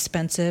very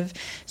expensive,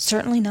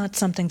 certainly not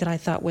something that I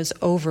thought was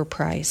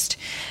overpriced.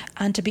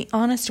 And to be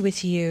honest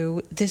with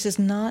you, this is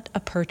not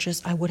a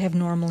purchase I would have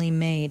normally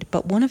made,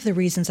 but one of the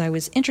reasons I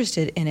was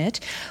interested in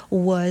it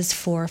was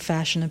for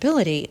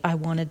fashionability. I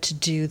wanted to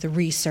do the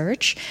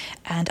research,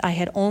 and I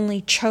had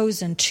only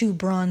chosen 2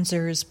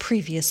 bronzers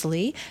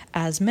previously,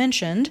 as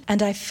mentioned,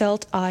 and I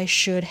felt I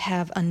should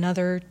have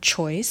another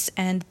choice,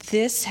 and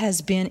this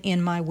has been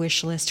in my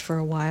wish list for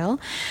a while.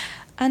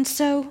 And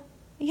so,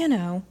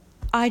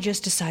 I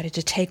just decided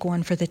to take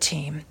one for the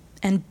team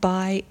and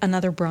buy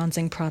another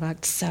bronzing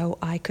product so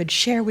I could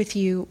share with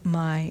you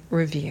my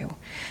review.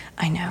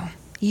 I know,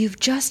 you've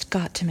just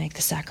got to make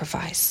the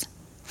sacrifice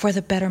for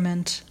the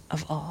betterment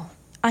of all.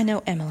 I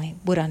know Emily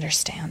would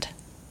understand.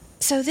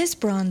 So this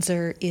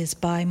bronzer is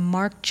by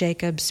Marc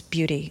Jacobs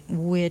Beauty,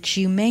 which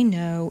you may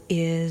know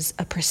is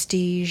a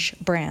prestige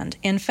brand.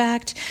 In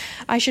fact,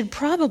 I should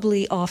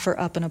probably offer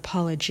up an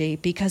apology,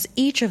 because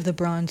each of the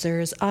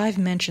bronzers I've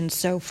mentioned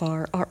so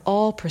far are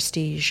all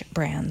prestige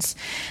brands.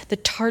 The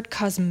Tarte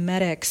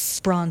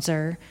Cosmetics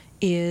bronzer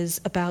is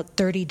about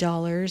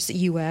 $30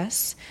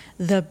 US.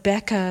 The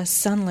Becca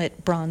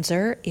Sunlit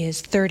bronzer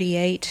is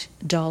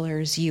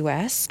 $38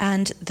 US.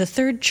 And the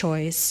third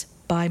choice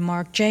by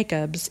Marc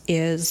Jacobs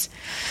is,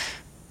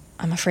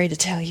 I'm afraid to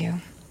tell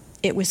you,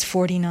 it was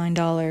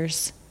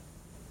 $49.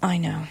 I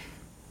know.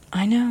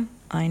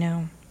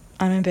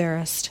 I'm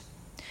embarrassed.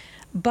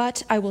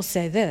 But I will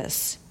say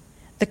this.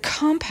 The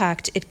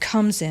compact it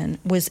comes in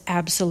was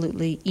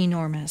absolutely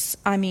enormous.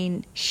 I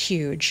mean,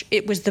 huge.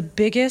 It was the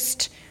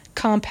biggest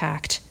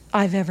compact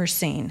I've ever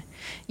seen.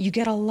 You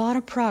get a lot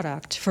of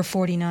product for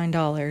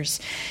 $49.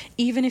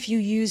 Even if you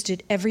used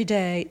it every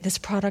day, this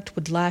product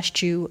would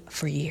last you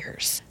for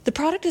years. The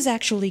product is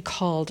actually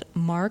called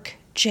Marc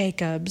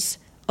Jacobs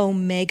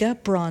Omega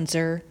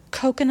Bronzer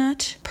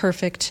Coconut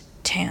Perfect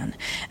Tan.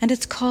 And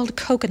it's called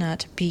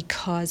coconut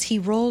because he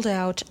rolled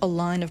out a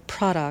line of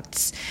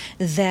products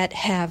that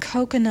have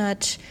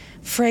coconut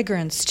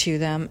fragrance to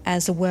them,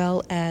 as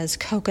well as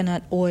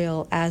coconut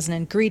oil as an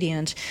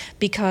ingredient,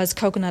 because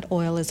coconut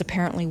oil is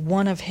apparently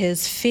one of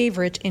his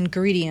favorite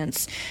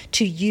ingredients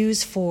to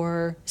use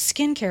for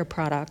skincare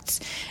products.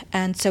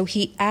 And so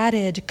he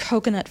added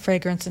coconut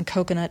fragrance and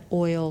coconut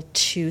oil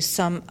to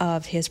some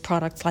of his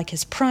products, like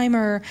his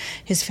primer,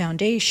 his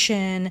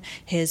foundation,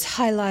 his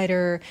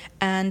highlighter,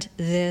 and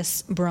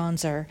this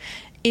bronzer.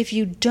 If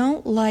you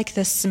don't like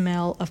the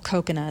smell of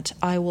coconut,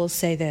 I will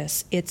say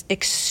this, it's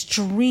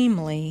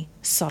extremely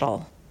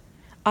subtle.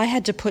 I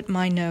had to put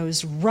my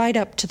nose right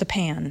up to the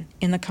pan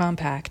in the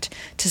compact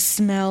to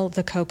smell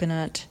the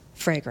coconut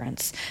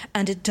fragrance,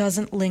 and it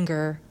doesn't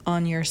linger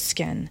on your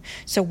skin.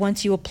 So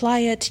once you apply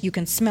it, you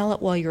can smell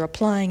it while you're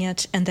applying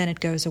it, and then it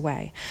goes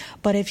away.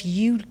 But if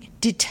you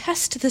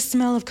detest the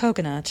smell of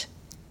coconut,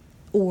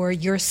 or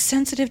you're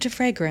sensitive to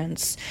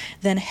fragrance,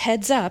 then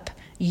heads up,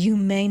 you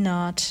may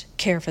not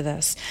care for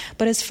this.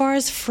 But as far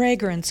as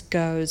fragrance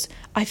goes,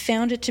 I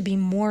found it to be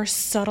more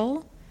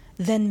subtle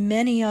than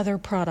many other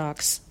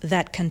products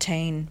that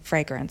contain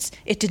fragrance.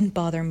 It didn't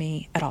bother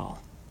me at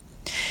all.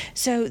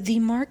 So the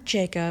Marc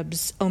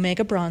Jacobs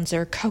Omega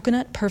Bronzer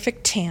Coconut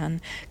Perfect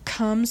Tan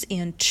comes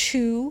in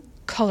two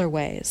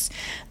colorways.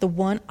 The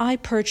one I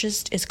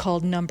purchased is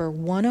called number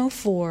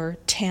 104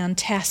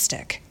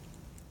 Tantastic.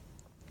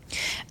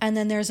 And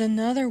then there's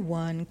another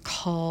one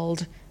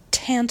called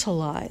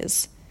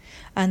Tantalize.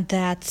 And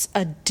that's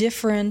a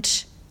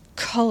different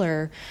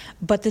color,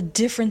 but the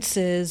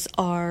differences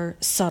are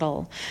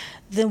subtle.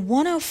 The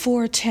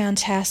 104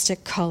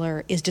 Tantastic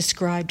color is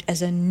described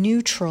as a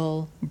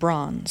neutral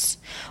bronze,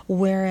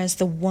 whereas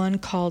the one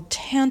called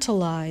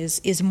Tantalize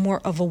is more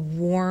of a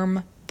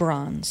warm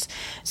bronze.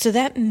 So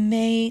that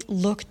may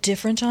look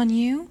different on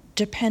you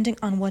depending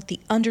on what the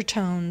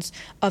undertones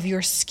of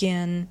your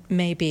skin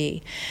may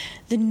be.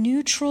 The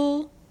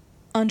neutral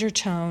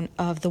undertone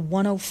of the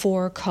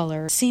 104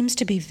 color seems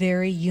to be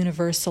very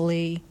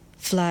universally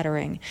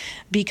flattering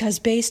because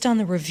based on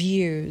the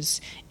reviews,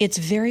 it's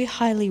very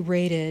highly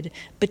rated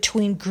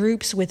between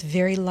groups with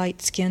very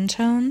light skin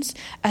tones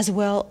as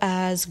well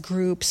as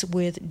groups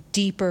with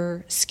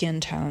deeper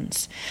skin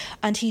tones.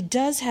 And he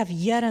does have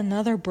yet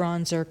another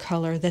bronzer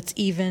color that's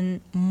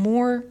even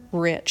more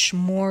rich,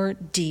 more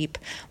deep,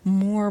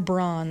 more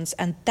bronze,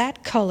 and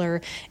that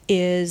color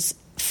is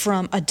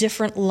from a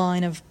different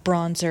line of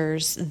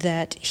bronzers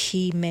that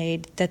he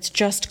made that's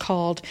just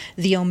called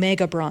the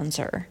Omega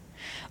Bronzer.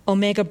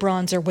 Omega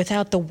Bronzer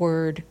without the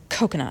word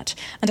coconut.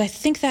 And I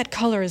think that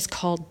color is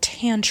called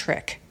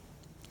Tantric.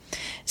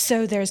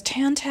 So there's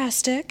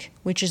Tantastic,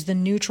 which is the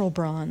neutral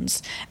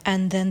bronze,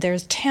 and then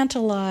there's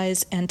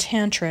Tantalize and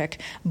Tantric.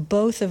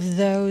 Both of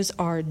those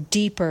are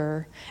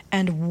deeper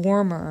and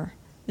warmer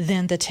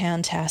than the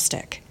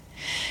Tantastic.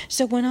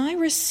 So when I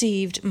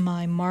received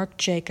my Marc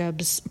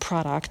Jacobs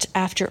product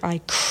after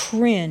I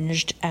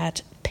cringed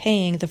at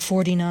paying the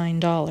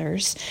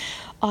 $49,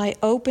 I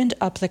opened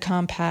up the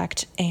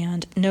compact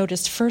and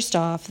noticed first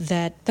off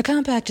that the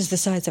compact is the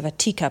size of a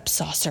teacup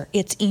saucer.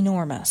 It's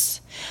enormous.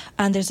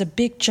 And there's a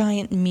big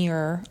giant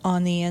mirror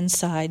on the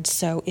inside,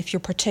 so if you're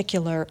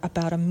particular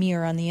about a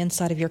mirror on the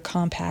inside of your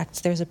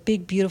compacts, there's a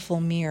big beautiful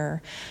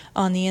mirror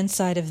on the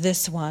inside of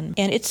this one.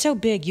 And it's so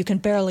big you can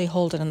barely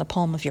hold it in the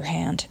palm of your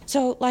hand.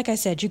 So like I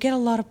said, you get a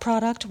lot of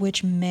product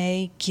which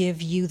may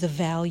give you the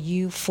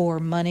value for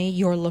money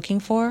you're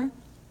looking for,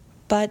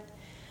 but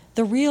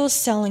the real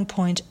selling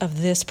point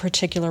of this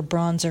particular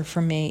bronzer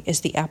for me is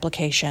the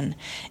application.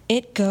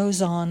 It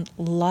goes on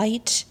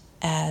light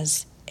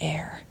as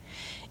air.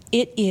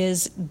 It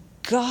is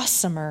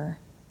gossamer,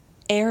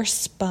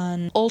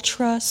 air-spun,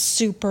 ultra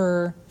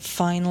super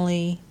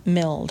finely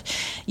milled.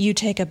 You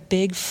take a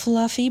big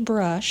fluffy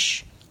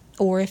brush,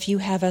 or if you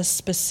have a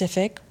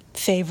specific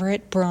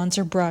favorite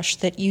bronzer brush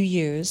that you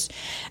use,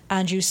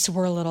 and you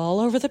swirl it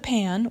all over the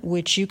pan,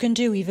 which you can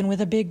do even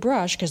with a big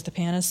brush because the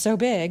pan is so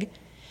big,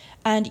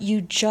 and you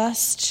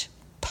just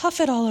puff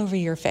it all over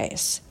your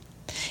face.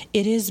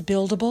 It is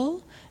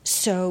buildable,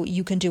 so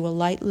you can do a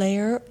light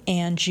layer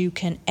and you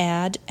can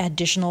add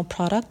additional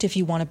product if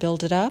you want to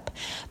build it up.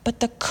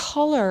 But the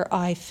color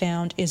I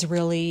found is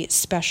really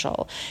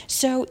special.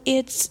 So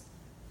it's,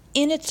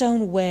 in its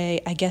own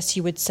way, I guess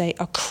you would say,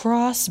 a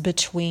cross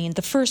between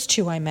the first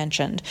two I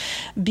mentioned,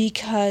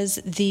 because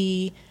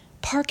the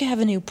Park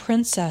Avenue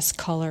Princess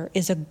color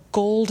is a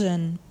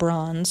golden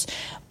bronze,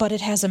 but it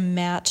has a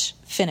matte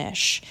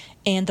finish.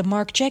 And the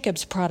Marc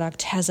Jacobs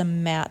product has a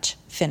matte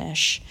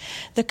finish.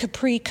 The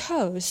Capri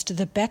Coast,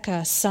 the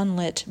Becca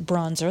Sunlit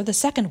Bronzer, the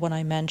second one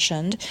I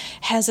mentioned,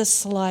 has a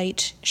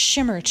slight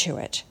shimmer to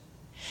it.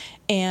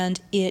 And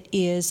it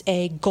is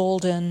a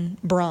golden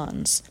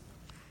bronze.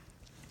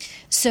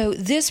 So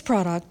this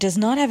product does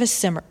not have a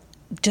shimmer.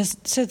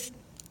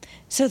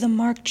 So the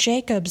Marc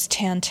Jacobs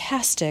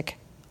Tantastic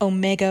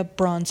Omega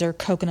Bronzer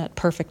Coconut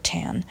Perfect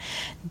Tan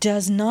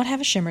does not have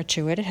a shimmer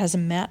to it. It has a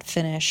matte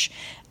finish,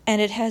 and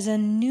it has a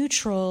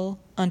neutral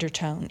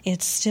undertone.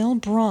 It's still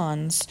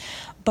bronze,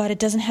 but it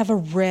doesn't have a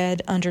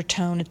red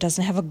undertone. It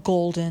doesn't have a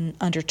golden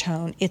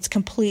undertone. It's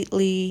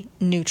completely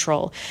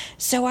neutral.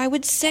 So I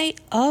would say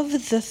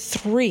of the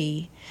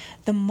three,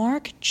 the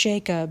Marc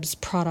Jacobs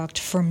product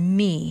for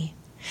me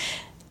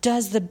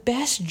does the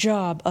best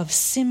job of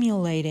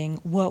simulating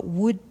what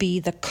would be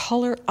the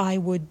color I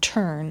would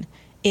turn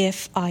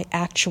if I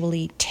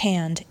actually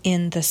tanned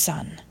in the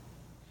sun.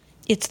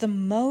 It's the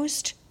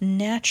most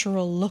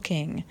natural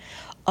looking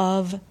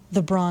of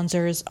the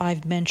bronzers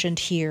I've mentioned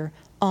here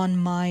on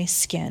my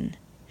skin.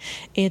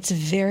 It's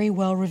very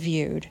well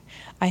reviewed.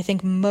 I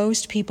think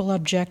most people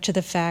object to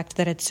the fact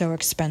that it's so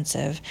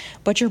expensive,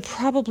 but you're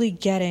probably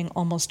getting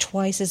almost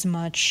twice as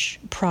much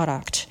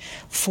product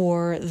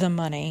for the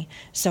money.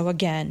 So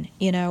again,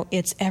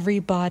 it's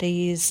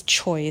everybody's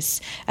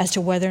choice as to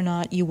whether or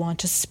not you want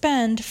to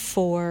spend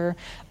for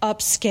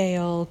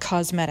upscale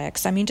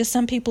cosmetics. I mean, to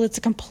some people it's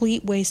a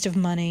complete waste of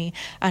money,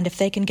 and if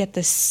they can get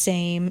the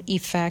same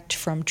effect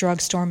from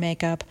drugstore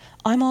makeup,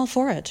 I'm all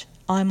for it.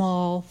 I'm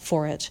all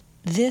for it.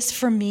 This,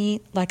 for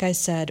me, like I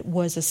said,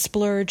 was a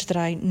splurge that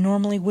I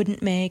normally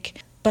wouldn't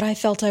make, but I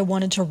felt I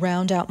wanted to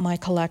round out my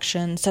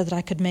collection so that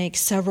I could make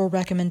several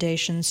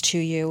recommendations to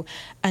you.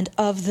 And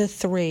of the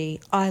three,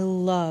 I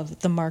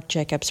love the Marc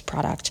Jacobs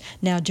product.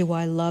 Now, do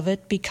I love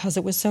it because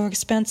it was so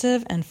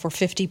expensive and for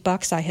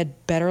 $50 I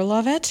had better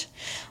love it?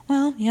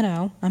 Well,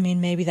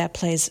 maybe that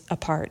plays a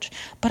part.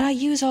 But I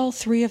use all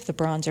three of the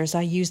bronzers.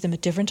 I use them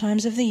at different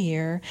times of the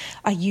year.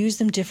 I use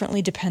them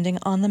differently depending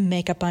on the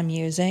makeup I'm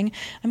using.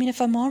 If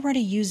I'm already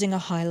using a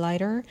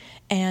highlighter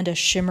and a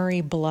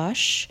shimmery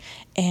blush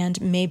and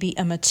maybe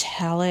a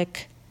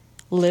metallic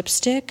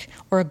lipstick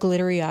or a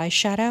glittery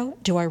eyeshadow,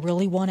 do I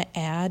really want to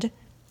add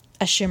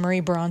a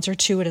shimmery bronzer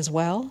to it as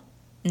well?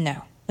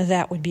 No,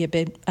 that would be a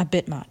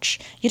bit much.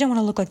 You don't want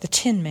to look like the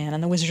Tin Man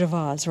in The Wizard of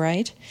Oz,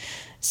 right?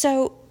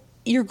 So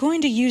you're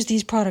going to use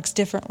these products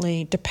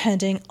differently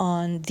depending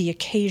on the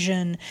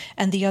occasion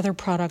and the other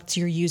products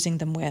you're using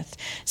them with.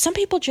 Some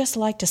people just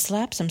like to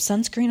slap some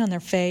sunscreen on their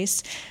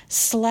face,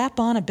 slap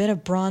on a bit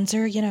of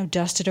bronzer,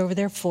 dust it over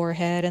their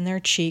forehead and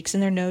their cheeks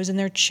and their nose and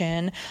their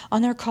chin,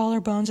 on their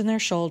collarbones and their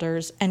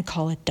shoulders, and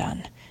call it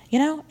done.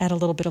 Add a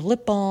little bit of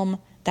lip balm.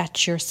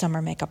 That's your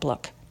summer makeup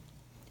look.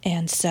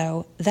 And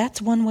so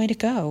that's one way to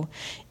go.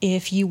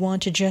 If you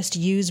want to just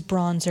use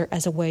bronzer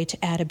as a way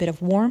to add a bit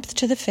of warmth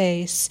to the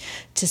face,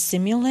 to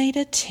simulate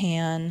a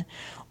tan,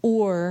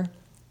 or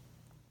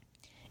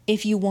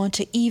if you want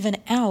to even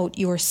out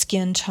your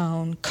skin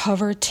tone,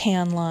 cover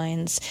tan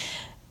lines,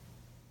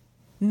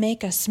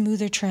 make a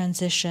smoother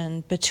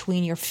transition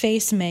between your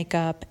face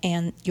makeup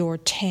and your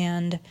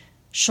tanned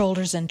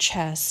shoulders and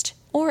chest,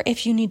 or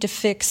if you need to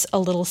fix a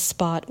little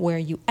spot where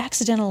you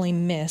accidentally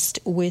missed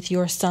with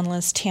your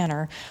sunless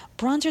tanner,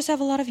 bronzers have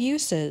a lot of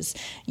uses.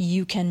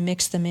 You can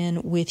mix them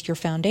in with your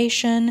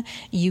foundation.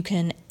 You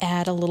can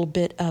add a little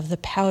bit of the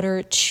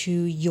powder to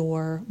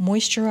your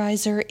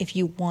moisturizer if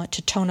you want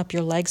to tone up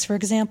your legs, for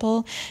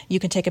example. You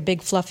can take a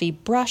big fluffy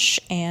brush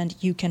and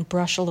you can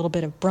brush a little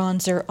bit of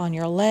bronzer on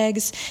your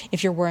legs.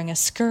 If you're wearing a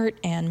skirt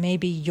and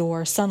maybe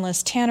your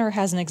sunless tanner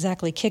hasn't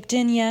exactly kicked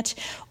in yet,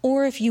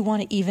 or if you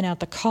want to even out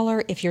the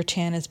color if your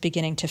tan is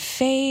beginning to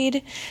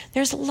fade.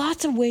 There's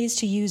lots of ways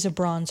to use a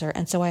bronzer,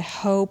 and so I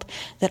hope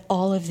that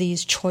all of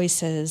these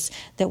choices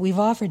that we've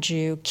offered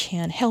you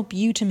can help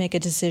you to make a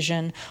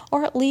decision,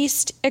 or at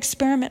least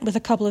experiment with a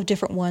couple of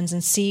different ones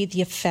and see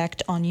the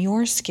effect on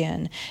your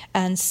skin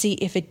and see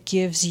if it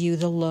gives you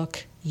the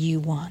look you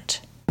want.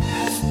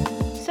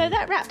 So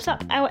that wraps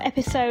up our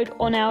episode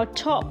on our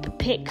top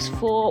picks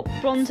for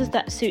bronzers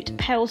that suit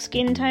pale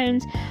skin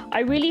tones.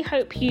 I really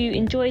hope you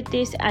enjoyed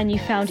this and you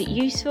found it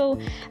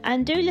useful,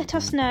 and do let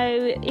us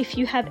know if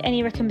you have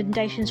any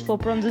recommendations for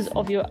bronzers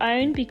of your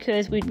own,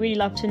 because we'd really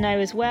love to know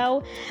as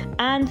well.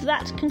 And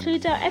that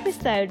concludes our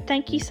episode.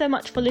 Thank you so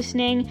much for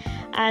listening,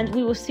 and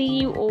we will see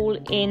you all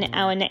in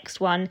our next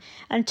one.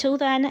 Until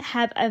then,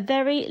 have a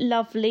very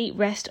lovely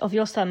rest of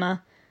your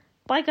summer.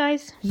 Bye,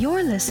 guys.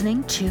 You're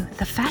listening to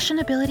the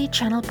Fashionability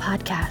Channel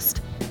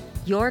podcast,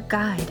 your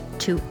guide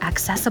to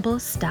accessible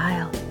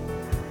style.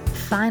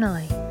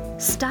 Finally,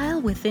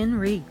 style within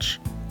reach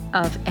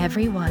of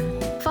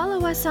everyone.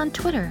 Follow us on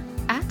Twitter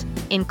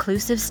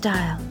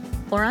 @InclusiveStyle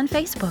or on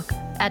Facebook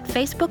at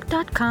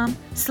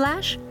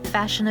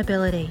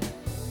facebook.com/fashionability.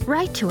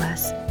 Write to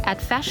us at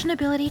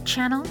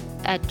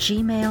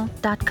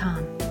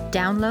fashionabilitychannel@gmail.com.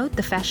 Download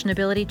the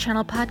Fashionability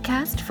Channel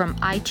podcast from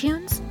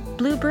iTunes,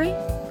 Blueberry,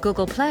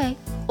 Google Play,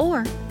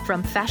 or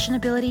from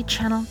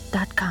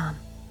fashionabilitychannel.com.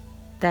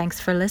 Thanks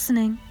for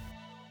listening.